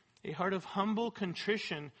out a heart of humble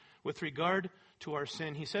contrition with regard to our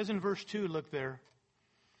sin. He says in verse 2, look there,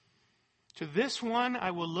 to this one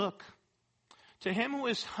I will look, to him who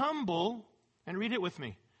is humble, and read it with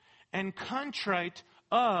me, and contrite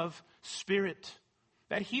of spirit.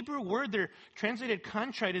 That Hebrew word there, translated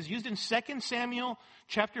contrite, is used in 2 Samuel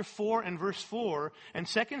chapter 4 and verse 4, and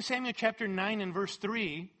 2 Samuel chapter 9 and verse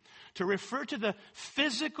 3, to refer to the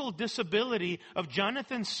physical disability of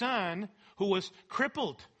Jonathan's son, who was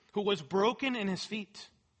crippled, who was broken in his feet.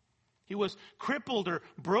 He was crippled or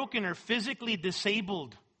broken or physically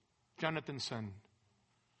disabled, Jonathan's son.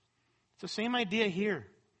 It's the same idea here.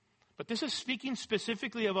 But this is speaking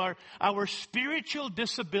specifically of our spiritual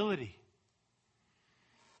disability.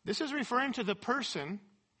 This is referring to the person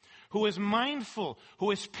who is mindful,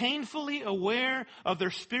 who is painfully aware of their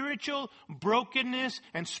spiritual brokenness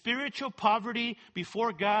and spiritual poverty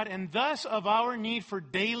before God, and thus of our need for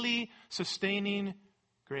daily sustaining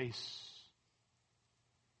grace.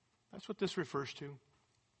 That's what this refers to.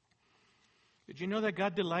 Did you know that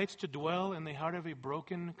God delights to dwell in the heart of a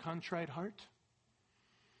broken, contrite heart?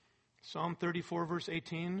 Psalm 34 verse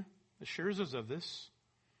 18 assures us of this.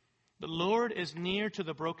 The Lord is near to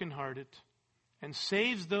the brokenhearted and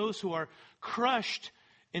saves those who are crushed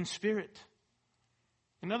in spirit.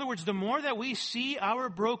 In other words, the more that we see our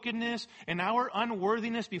brokenness and our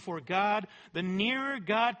unworthiness before God, the nearer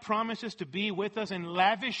God promises to be with us and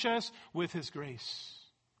lavish us with His grace.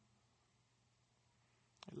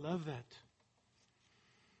 I love that.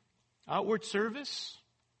 Outward service,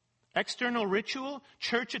 external ritual,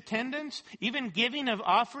 church attendance, even giving of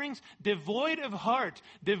offerings, devoid of heart,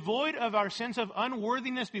 devoid of our sense of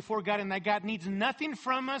unworthiness before God, and that God needs nothing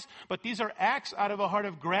from us, but these are acts out of a heart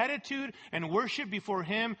of gratitude and worship before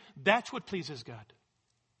Him. That's what pleases God.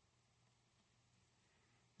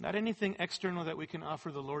 Not anything external that we can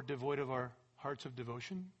offer the Lord devoid of our hearts of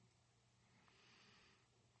devotion.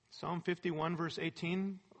 Psalm 51 verse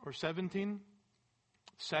 18 or 17.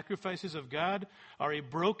 Sacrifices of God are a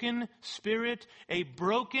broken spirit, a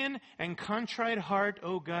broken and contrite heart,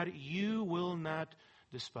 O God, you will not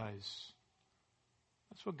despise.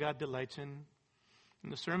 That's what God delights in. In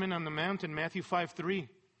the Sermon on the Mount in Matthew 5:3,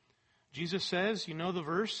 Jesus says, you know the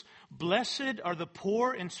verse, blessed are the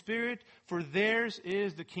poor in spirit, for theirs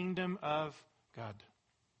is the kingdom of God.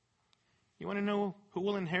 You want to know who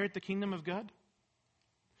will inherit the kingdom of God?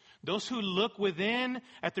 Those who look within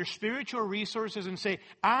at their spiritual resources and say,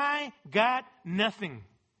 I got nothing.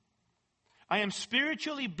 I am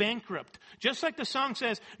spiritually bankrupt. Just like the song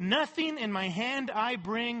says, nothing in my hand I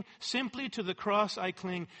bring, simply to the cross I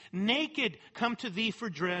cling. Naked, come to Thee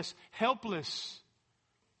for dress. Helpless,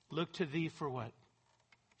 look to Thee for what?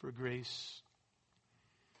 For grace.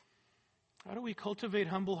 How do we cultivate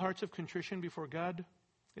humble hearts of contrition before God?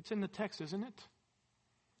 It's in the text, isn't it?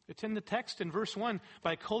 It's in the text in verse 1,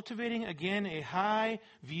 by cultivating again a high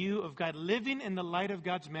view of God, living in the light of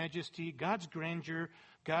God's majesty, God's grandeur,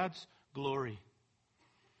 God's glory.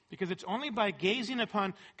 Because it's only by gazing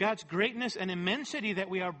upon God's greatness and immensity that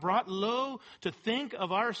we are brought low to think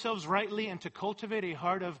of ourselves rightly and to cultivate a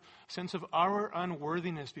heart of sense of our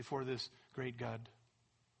unworthiness before this great God.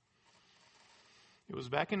 It was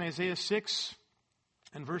back in Isaiah 6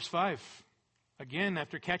 and verse 5. Again,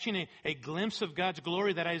 after catching a glimpse of God's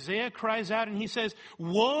glory, that Isaiah cries out and he says,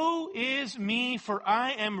 "Woe is me, for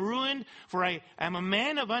I am ruined, for I am a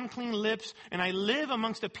man of unclean lips, and I live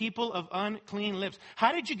amongst a people of unclean lips."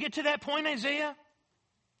 How did you get to that point, Isaiah?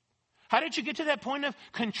 How did you get to that point of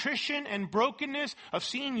contrition and brokenness, of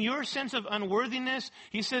seeing your sense of unworthiness?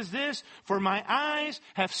 He says this, "For my eyes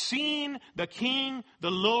have seen the King, the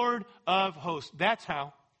Lord of hosts." That's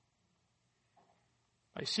how.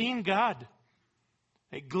 By seeing God.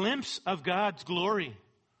 A glimpse of God's glory.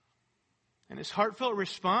 And his heartfelt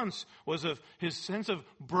response was of his sense of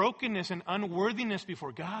brokenness and unworthiness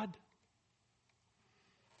before God.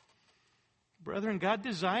 Brethren, God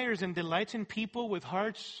desires and delights in people with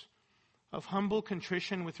hearts of humble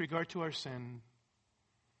contrition with regard to our sin.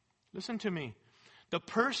 Listen to me. The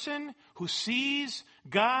person who sees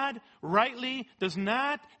God rightly does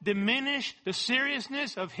not diminish the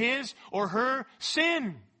seriousness of his or her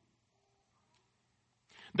sin.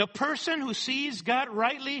 The person who sees God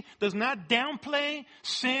rightly does not downplay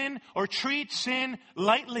sin or treat sin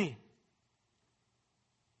lightly.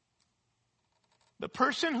 The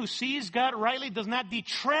person who sees God rightly does not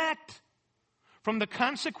detract from the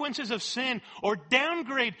consequences of sin or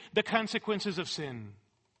downgrade the consequences of sin.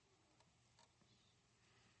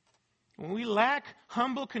 When we lack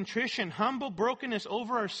humble contrition, humble brokenness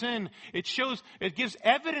over our sin, it gives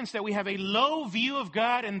evidence that we have a low view of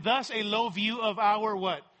God and thus a low view of our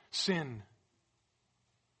what? Sin.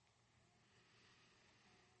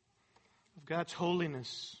 Of God's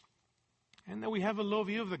holiness. And that we have a low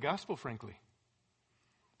view of the gospel, frankly.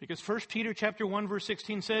 Because 1 Peter chapter 1 verse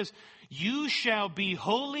 16 says, "You shall be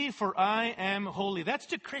holy, for I am holy." That's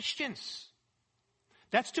to Christians.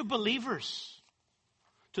 That's to believers.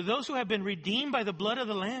 To those who have been redeemed by the blood of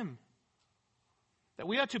the Lamb. That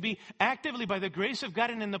we ought to be actively, by the grace of God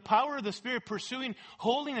and in the power of the Spirit, pursuing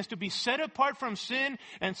holiness, to be set apart from sin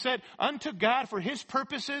and set unto God for His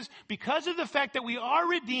purposes because of the fact that we are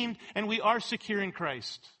redeemed and we are secure in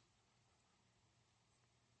Christ.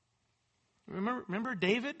 Remember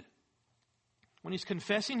David? When he's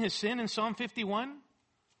confessing his sin in Psalm 51?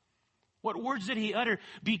 What words did he utter?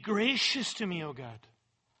 "Be gracious to me, O God.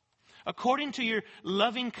 According to your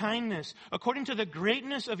loving kindness, according to the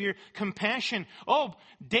greatness of your compassion." Oh,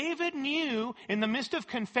 David knew in the midst of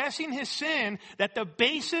confessing his sin that the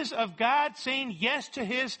basis of God saying yes to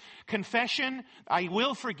his confession, "I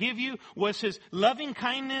will forgive you," was his loving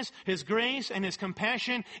kindness, his grace, and his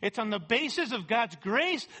compassion. It's on the basis of God's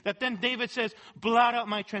grace that then David says, "Blot out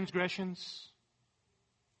my transgressions.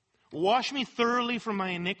 Wash me thoroughly from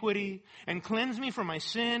my iniquity and cleanse me from my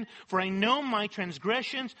sin. For I know my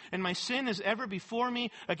transgressions and my sin is ever before me.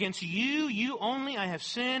 Against you, you only, I have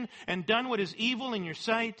sinned and done what is evil in your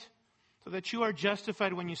sight, so that you are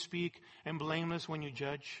justified when you speak and blameless when you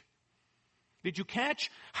judge." Did you catch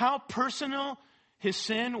how personal his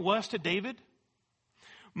sin was to David?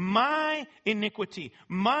 My iniquity,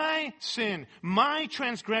 my sin, my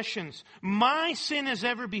transgressions, my sin is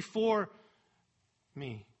ever before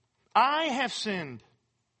me. I have sinned.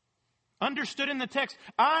 Understood in the text,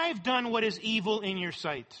 I've done what is evil in your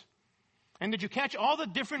sight. And did you catch all the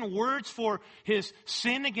different words for his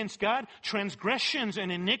sin against God? Transgressions and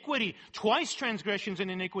iniquity. Twice transgressions and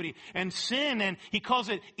iniquity. And sin, and he calls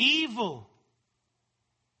it evil.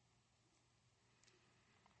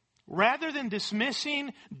 Rather than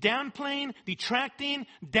dismissing, downplaying, detracting,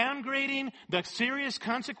 downgrading the serious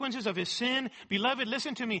consequences of his sin, beloved,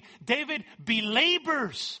 listen to me. David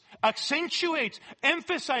belabors, accentuates,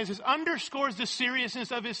 emphasizes, underscores the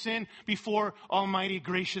seriousness of his sin before Almighty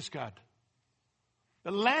gracious God.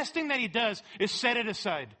 The last thing that he does is set it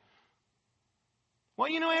aside. Well,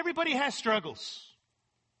 everybody has struggles.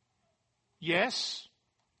 Yes.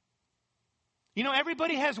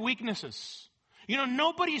 Everybody has weaknesses.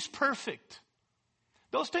 Nobody's perfect.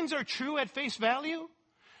 Those things are true at face value.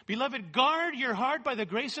 Beloved, guard your heart by the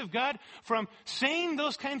grace of God from saying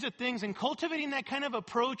those kinds of things and cultivating that kind of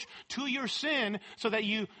approach to your sin so that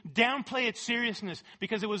you downplay its seriousness.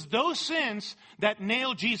 Because it was those sins that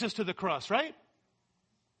nailed Jesus to the cross, right?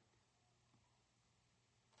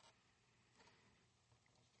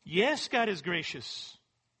 Yes, God is gracious.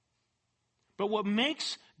 But what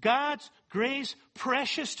makes God's grace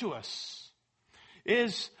precious to us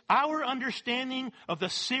is our understanding of the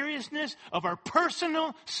seriousness of our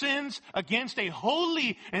personal sins against a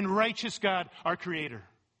holy and righteous God, our Creator.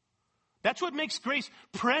 That's what makes grace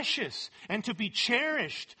precious and to be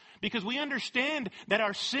cherished, because we understand that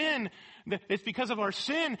our sin, it's because of our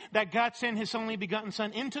sin that God sent his only begotten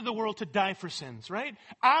Son into the world to die for sins, right?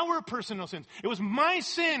 Our personal sins. It was my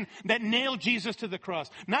sin that nailed Jesus to the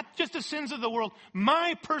cross. Not just the sins of the world,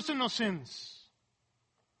 my personal sins.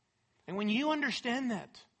 And when you understand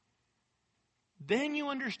that, then you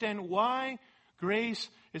understand why grace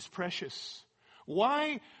is precious.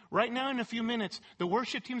 Why, right now in a few minutes, the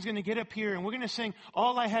worship team is going to get up here and we're going to sing,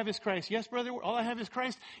 All I Have is Christ. Yes, brother, all I have is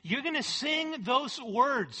Christ. You're going to sing those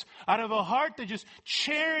words out of a heart that just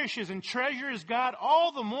cherishes and treasures God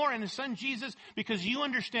all the more and his Son Jesus, because you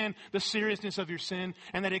understand the seriousness of your sin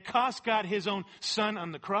and that it cost God his own Son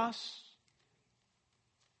on the cross.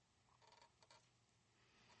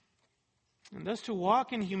 And thus to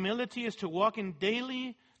walk in humility is to walk in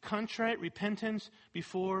daily contrite repentance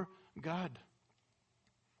before God.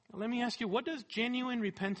 Now, let me ask you, what does genuine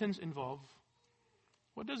repentance involve?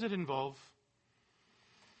 What does it involve?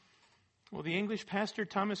 Well, the English pastor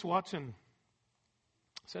Thomas Watson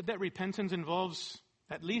said that repentance involves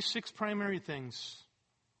at least 6 primary things.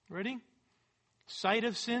 Ready? Sight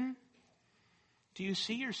of sin. Do you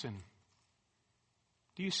see your sin?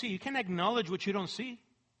 Do you see? You can acknowledge what you don't see.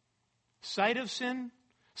 Sight of sin.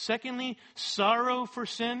 Secondly, sorrow for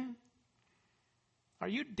sin. Are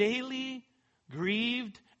you daily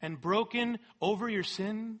grieved and broken over your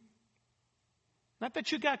sin? Not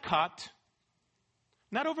that you got caught.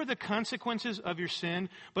 Not over the consequences of your sin,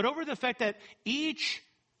 but over the fact that each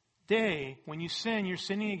day when you sin, you're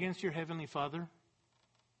sinning against your Heavenly Father.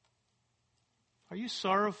 Are you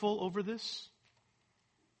sorrowful over this?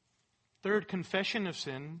 Third, confession of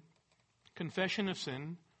sin. Confession of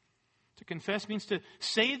sin. To confess means to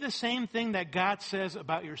say the same thing that God says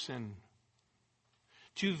about your sin.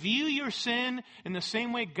 To view your sin in the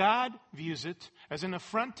same way God views it, as an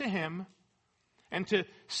affront to him, and to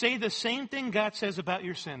say the same thing God says about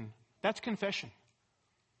your sin. That's confession.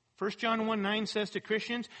 1 John 1:9 says to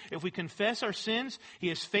Christians, if we confess our sins,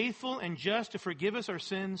 he is faithful and just to forgive us our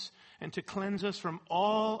sins and to cleanse us from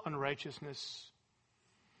all unrighteousness.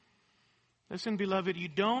 Listen, beloved, you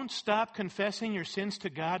don't stop confessing your sins to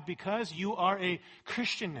God because you are a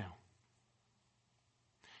Christian now.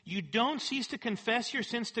 You don't cease to confess your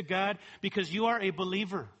sins to God because you are a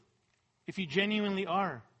believer, if you genuinely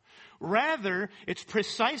are. Rather, it's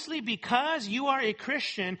precisely because you are a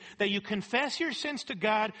Christian that you confess your sins to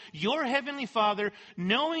God, your Heavenly Father,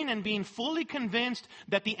 knowing and being fully convinced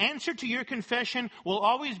that the answer to your confession will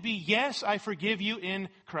always be, yes, I forgive you in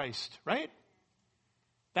Christ, right?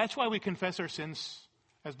 That's why we confess our sins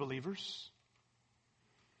as believers.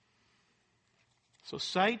 So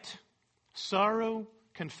sight, sorrow,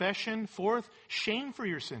 confession. Fourth, shame for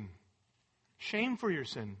your sin. Shame for your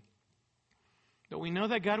sin. That we know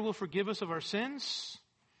that God will forgive us of our sins.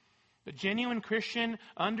 The genuine Christian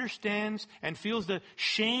understands and feels the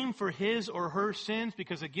shame for his or her sins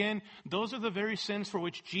because, again, those are the very sins for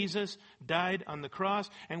which Jesus died on the cross.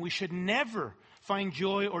 And we should never find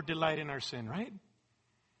joy or delight in our sin, right?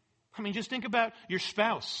 I mean, just think about your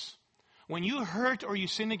spouse. When you hurt or you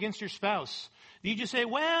sin against your spouse, do you just say,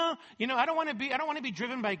 well, I don't want to be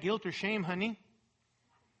driven by guilt or shame, honey?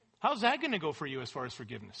 How's that going to go for you as far as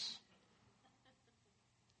forgiveness?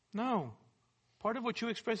 No. Part of what you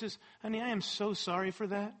express is, honey, I am so sorry for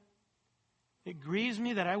that. It grieves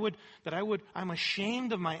me that I'm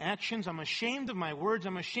ashamed of my actions. I'm ashamed of my words.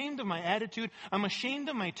 I'm ashamed of my attitude. I'm ashamed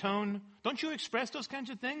of my tone. Don't you express those kinds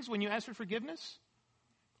of things when you ask for forgiveness?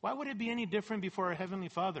 Why would it be any different before our Heavenly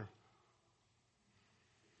Father?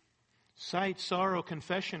 Sight, sorrow,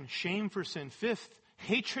 confession, shame for sin. Fifth,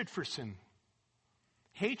 hatred for sin.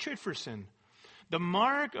 Hatred for sin. The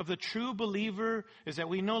mark of the true believer is that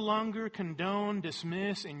we no longer condone,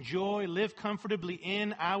 dismiss, enjoy, live comfortably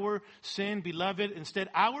in our sin, beloved. Instead,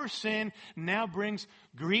 our sin now brings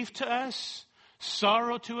grief to us,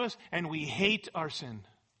 sorrow to us, and we hate our sin.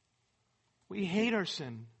 We hate our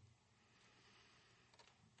sin.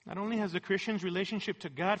 Not only has the Christian's relationship to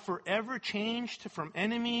God forever changed from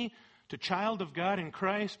enemy to child of God in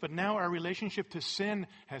Christ, but now our relationship to sin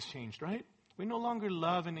has changed, right? We no longer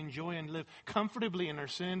love and enjoy and live comfortably in our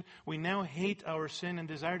sin. We now hate our sin and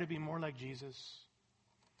desire to be more like Jesus.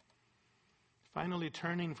 Finally,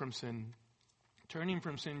 turning from sin. Turning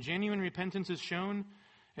from sin. Genuine repentance is shown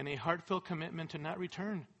in a heartfelt commitment to not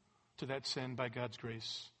return to that sin by God's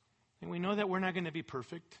grace. And we know that we're not going to be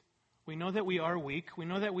perfect. We know that we are weak. We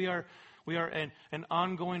know that we are an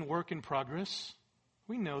ongoing work in progress.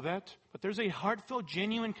 We know that. But there's a heartfelt,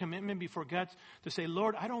 genuine commitment before God to say,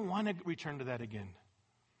 Lord, I don't want to return to that again.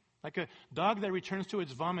 Like a dog that returns to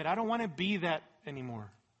its vomit. I don't want to be that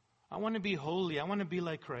anymore. I want to be holy. I want to be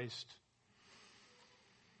like Christ.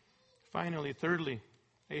 Finally, thirdly,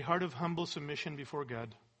 a heart of humble submission before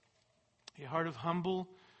God. A heart of humble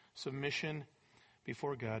submission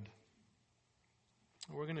before God.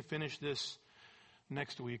 We're going to finish this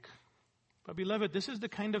next week. But beloved, this is the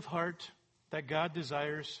kind of heart that God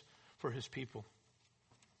desires for His people.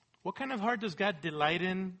 What kind of heart does God delight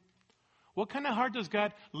in? What kind of heart does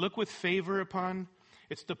God look with favor upon?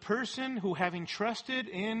 It's the person who, having trusted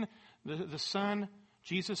in the Son,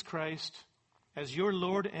 Jesus Christ, as your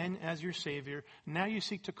Lord and as your Savior, now you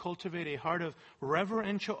seek to cultivate a heart of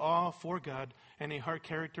reverential awe for God and a heart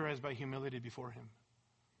characterized by humility before Him.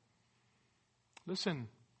 Listen,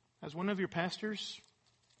 as one of your pastors,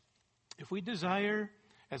 if we desire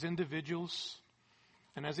as individuals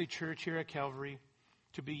and as a church here at Calvary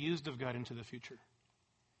to be used of God into the future,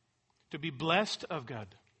 to be blessed of God,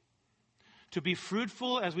 to be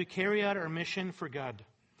fruitful as we carry out our mission for God,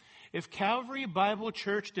 if Calvary Bible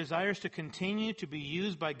Church desires to continue to be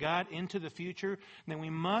used by God into the future, then we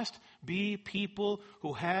must be people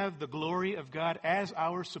who have the glory of God as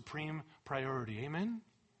our supreme priority. Amen?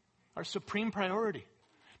 Our supreme priority.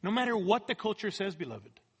 No matter what the culture says,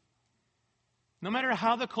 beloved. No matter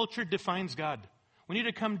how the culture defines God. We need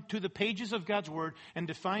to come to the pages of God's Word and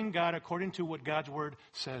define God according to what God's Word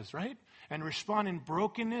says, right? And respond in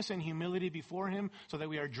brokenness and humility before Him so that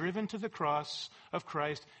we are driven to the cross of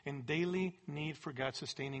Christ in daily need for God's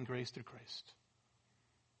sustaining grace through Christ.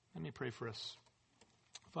 Let me pray for us.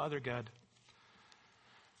 Father God,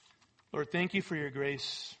 Lord, thank you for your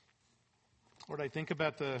grace. Lord, I think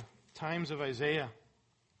about the times of Isaiah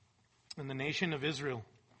and the nation of Israel.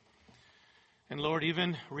 And Lord,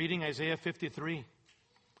 even reading Isaiah 53,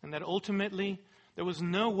 and that ultimately there was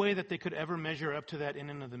no way that they could ever measure up to that in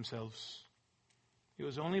and of themselves. It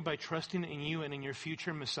was only by trusting in you and in your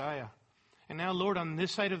future Messiah. And now, Lord, on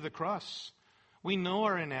this side of the cross, we know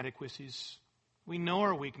our inadequacies. We know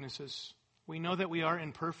our weaknesses. We know that we are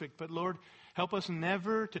imperfect. But Lord, help us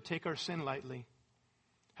never to take our sin lightly.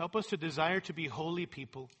 Help us to desire to be holy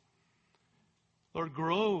people. Lord,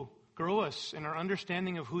 grow us in our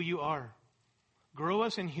understanding of who you are. Grow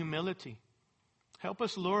us in humility. Help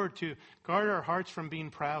us, Lord, to guard our hearts from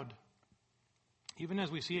being proud. Even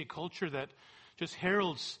as we see a culture that just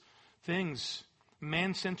heralds things,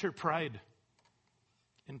 man-centered pride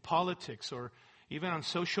in politics or even on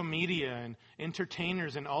social media and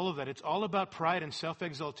entertainers and all of that. It's all about pride and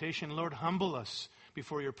self-exaltation. Lord, humble us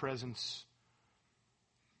before your presence.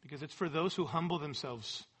 Because it's for those who humble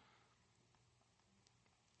themselves.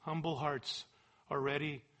 Humble hearts are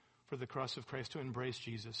ready for the cross of Christ to embrace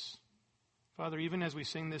Jesus. Father, even as we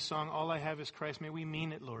sing this song, All I Have is Christ, may we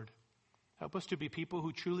mean it, Lord. Help us to be people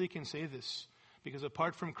who truly can say this. Because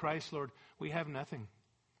apart from Christ, Lord, we have nothing.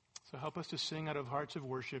 So help us to sing out of hearts of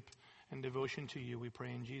worship and devotion to you. We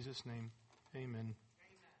pray in Jesus' name. Amen.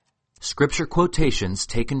 Scripture quotations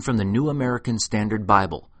taken from the New American Standard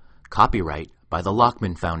Bible. Copyright by the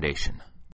Lockman Foundation.